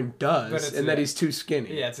Holmgren does, and that he's too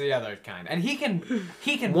skinny. Yeah, it's the other kind. And he can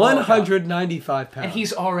 195 pounds. And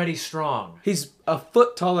he's already strong. He's a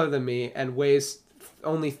foot taller than me and weighs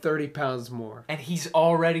only 30 pounds more. And he's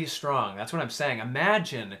already strong. That's what I'm saying.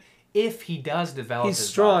 Imagine if he does develop He's his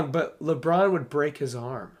strong, body. but LeBron would break his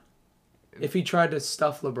arm. If he tried to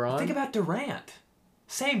stuff LeBron. Think about Durant.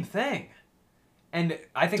 Same thing. And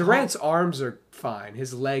I think Durant's arms are fine.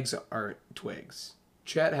 His legs are twigs.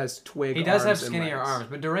 Chet has twig arms. He does have and skinnier legs. arms,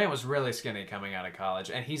 but Durant was really skinny coming out of college,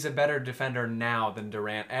 and he's a better defender now than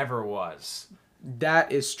Durant ever was.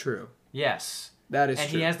 That is true. Yes. That is and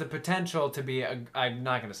true. he has the potential to be I'm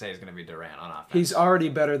not going to say he's going to be Durant on offense. He's already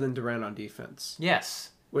better than Durant on defense. Yes.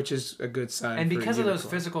 Which is a good sign. And for because a of those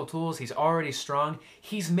unicorn. physical tools, he's already strong.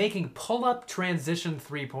 He's making pull-up transition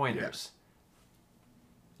three-pointers.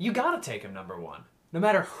 Yeah. You got to take him number 1, no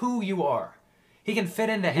matter who you are. He can fit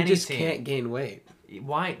into any team. He just can't gain weight.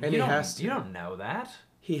 Why? And he has to. You don't know that.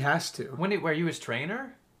 He has to. Were you his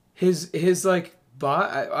trainer? His like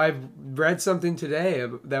But I've read something today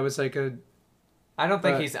that was like a I don't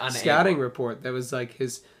think he's unable. scouting report that was like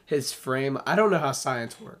his frame. I don't know how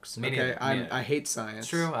science works. Me Okay, neither. I hate science. It's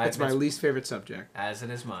true. It's my least favorite subject. As it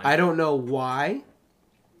is mine. I don't know why,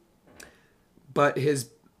 but his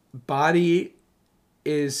body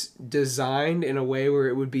is designed in a way where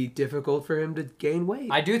it would be difficult for him to gain weight.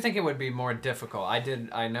 I do think it would be more difficult.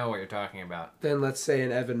 I know what you're talking about. Than, let's say,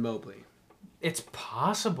 an Evan Mobley. It's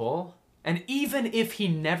possible. And even if he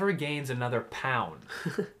never gains another pound,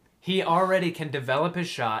 he already can develop his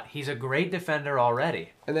shot. He's a great defender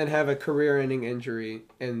already. And then have a career-ending injury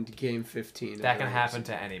in game 15. That can happen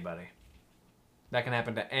to anybody. That can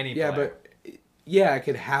happen to any player. player. Yeah, it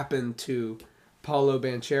could happen to Paulo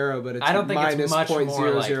Banchero, but it's I don't think minus it's much more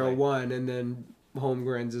 0.001, and then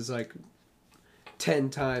Holmgren's is like 10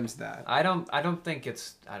 times that. I don't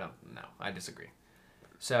know. I disagree.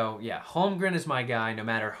 So, yeah, Holmgren is my guy no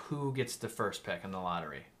matter who gets the first pick in the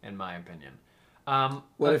lottery, in my opinion.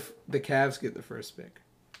 What if the Cavs get the first pick?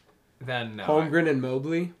 Then no. Holmgren and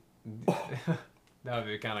Mobley? That would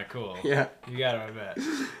be kind of cool. Yeah. You gotta admit.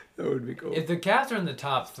 That would be cool. If the Cavs are in the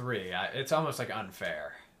top 3, it's almost like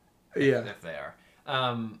unfair. Yeah. If they are.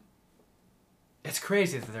 It's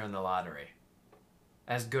crazy that they're in the lottery.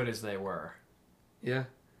 As good as they were. Yeah.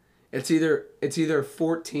 It's either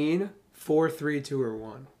 14, 4, 3, 2, or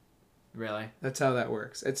 1. Really? That's how that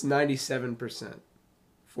works. It's 97%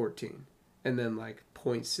 14. And then like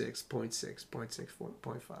 0.6, 0.6, 0.6,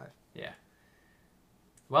 0.5. Yeah.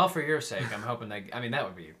 Well, for your sake, I'm hoping that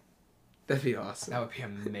would be... That'd be awesome. That would be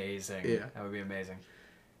amazing. Yeah. That would be amazing.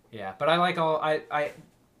 Yeah, but I like all...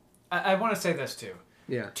 I want to say this too.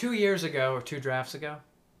 Yeah. 2 years ago, or 2 drafts ago,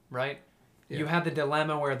 right? Yeah. You had the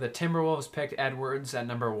dilemma where the Timberwolves picked Edwards at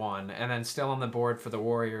number 1, and then still on the board for the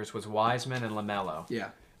Warriors was Wiseman and LaMelo.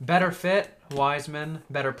 Yeah. Better fit, Wiseman.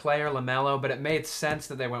 Better player, LaMelo. But it made sense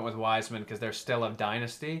that they went with Wiseman because they're still a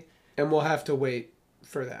dynasty. And we'll have to wait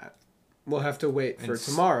for that. We'll have to wait for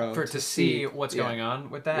tomorrow to see what's going on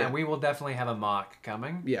with that. Yeah. And we will definitely have a mock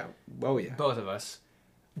coming. Yeah. Oh, yeah. Both of us.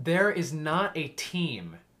 There is not a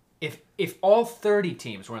team... If all 30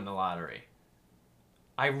 teams were in the lottery,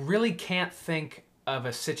 I really can't think of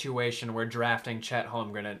a situation where drafting Chet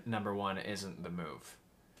Holmgren at number 1 isn't the move.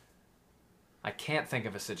 I can't think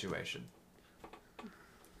of a situation.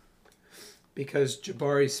 Because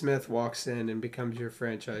Jabari Smith walks in and becomes your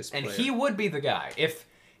franchise player. And he would be the guy. If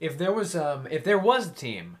there was a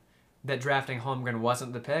team that drafting Holmgren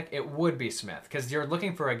wasn't the pick, it would be Smith. Because you're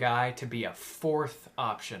looking for a guy to be a 4th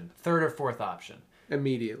option, 3rd or 4th option.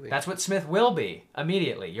 Immediately. That's what Smith will be.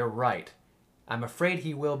 Immediately. You're right. I'm afraid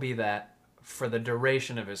he will be that for the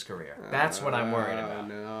duration of his career. That's what I'm worried about.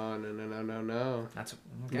 No. That's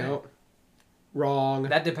okay. No. Wrong.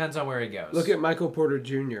 That depends on where he goes. Look at Michael Porter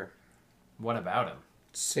Jr. What about him?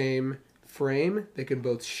 Same frame. They can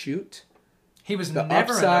both shoot. He was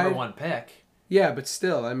never a number 1 pick. Yeah, but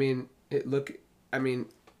still, they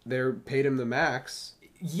paid him the max.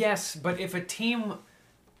 Yes, but if a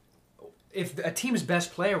team's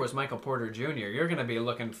best player was Michael Porter Jr., you're going to be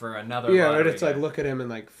looking for another. Yeah, but it's like, look at him in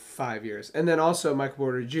like 5 years. And then also Michael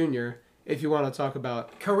Porter Jr., if you want to talk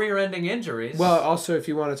about... career-ending injuries. Well, also if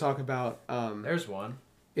you want to talk about... there's one.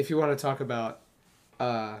 If you want to talk about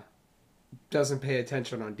doesn't pay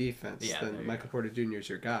attention on defense, then Michael Porter Jr. is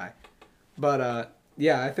your guy. But,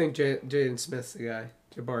 yeah, I think Jaden Smith's the guy.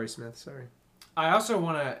 Jabari Smith, sorry. I also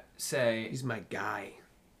want to say... He's my guy.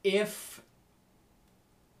 If...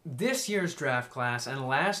 this year's draft class and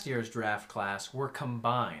last year's draft class were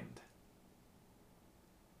combined,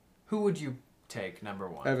 who would you take number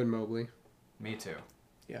 1? Evan Mobley. Me too.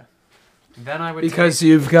 Yeah. Then I would because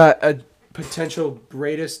you've got a potential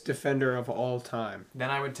greatest defender of all time. Then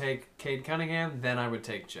I would take Cade Cunningham. Then I would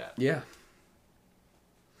take Chet. Yeah.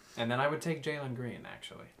 And then I would take Jalen Green,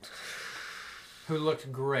 actually, who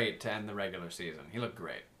looked great to end the regular season. He looked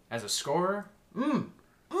great as a scorer.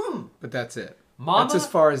 But that's it. Mama, that's as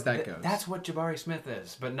far as that goes. That's what Jabari Smith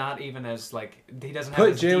is, but not even as, like, he doesn't have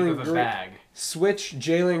as deep of a bag. Switch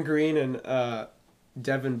Jalen Green and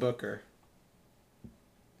Devin Booker.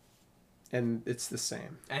 And it's the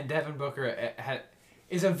same. And Devin Booker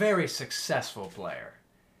is a very successful player.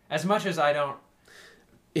 As much as I don't...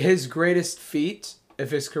 His greatest feat of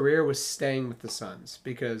his career was staying with the Suns,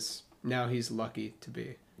 because now he's lucky to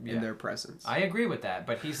be in their presence. I agree with that,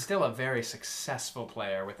 but he's still a very successful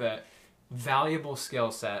player with a... valuable skill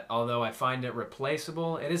set, although I find it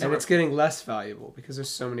replaceable. It's getting less valuable because there's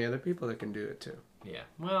so many other people that can do it too. Yeah.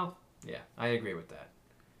 Well, yeah, I agree with that.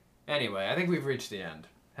 Anyway, I think we've reached the end,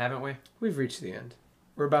 haven't we? We've reached the end.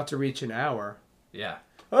 We're about to reach an hour. Yeah.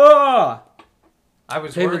 Oh! I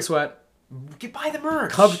was Pavement worried. sweat. Buy the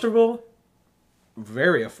merch. Comfortable,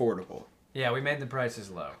 very affordable. Yeah, we made the prices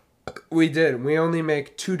low We did. We only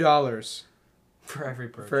make $2 for every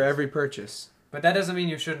purchase. for every purchase. But that doesn't mean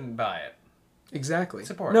you shouldn't buy it. Exactly.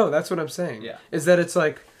 Support. No, that's what I'm saying. Yeah. Is that it's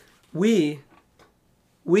like we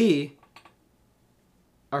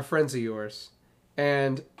are friends of yours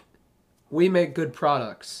and we make good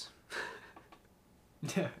products.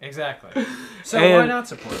 Yeah, exactly. So And- why not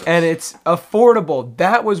support us? And it's affordable.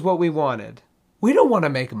 That was what we wanted. We don't want to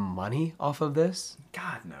make money off of this.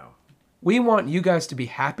 God, no. We want you guys to be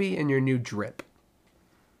happy in your new drip.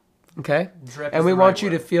 Okay? Drip And is we the want right you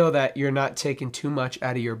to word. feel that you're not taking too much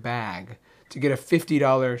out of your bag to get a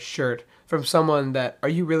 $50 shirt from someone that are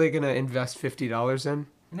you really going to invest $50 in?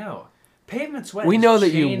 No. Pavement Sweat We has know that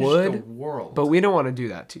you changed would, the world. But we don't want to do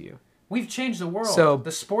that to you. We've changed the world. So-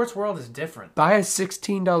 the sports world is different. Buy a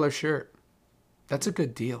 $16 shirt. That's a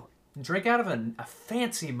good deal. Drink out of a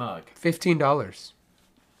fancy mug, $15.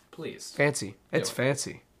 please. Fancy. It's it.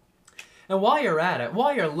 fancy. And while you're at it,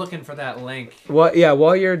 while you're looking for that link, Well, yeah,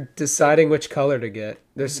 while you're deciding which color to get,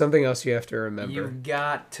 there's something else you have to remember. you've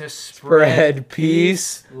got to Spread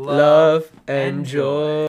peace, love, and joy.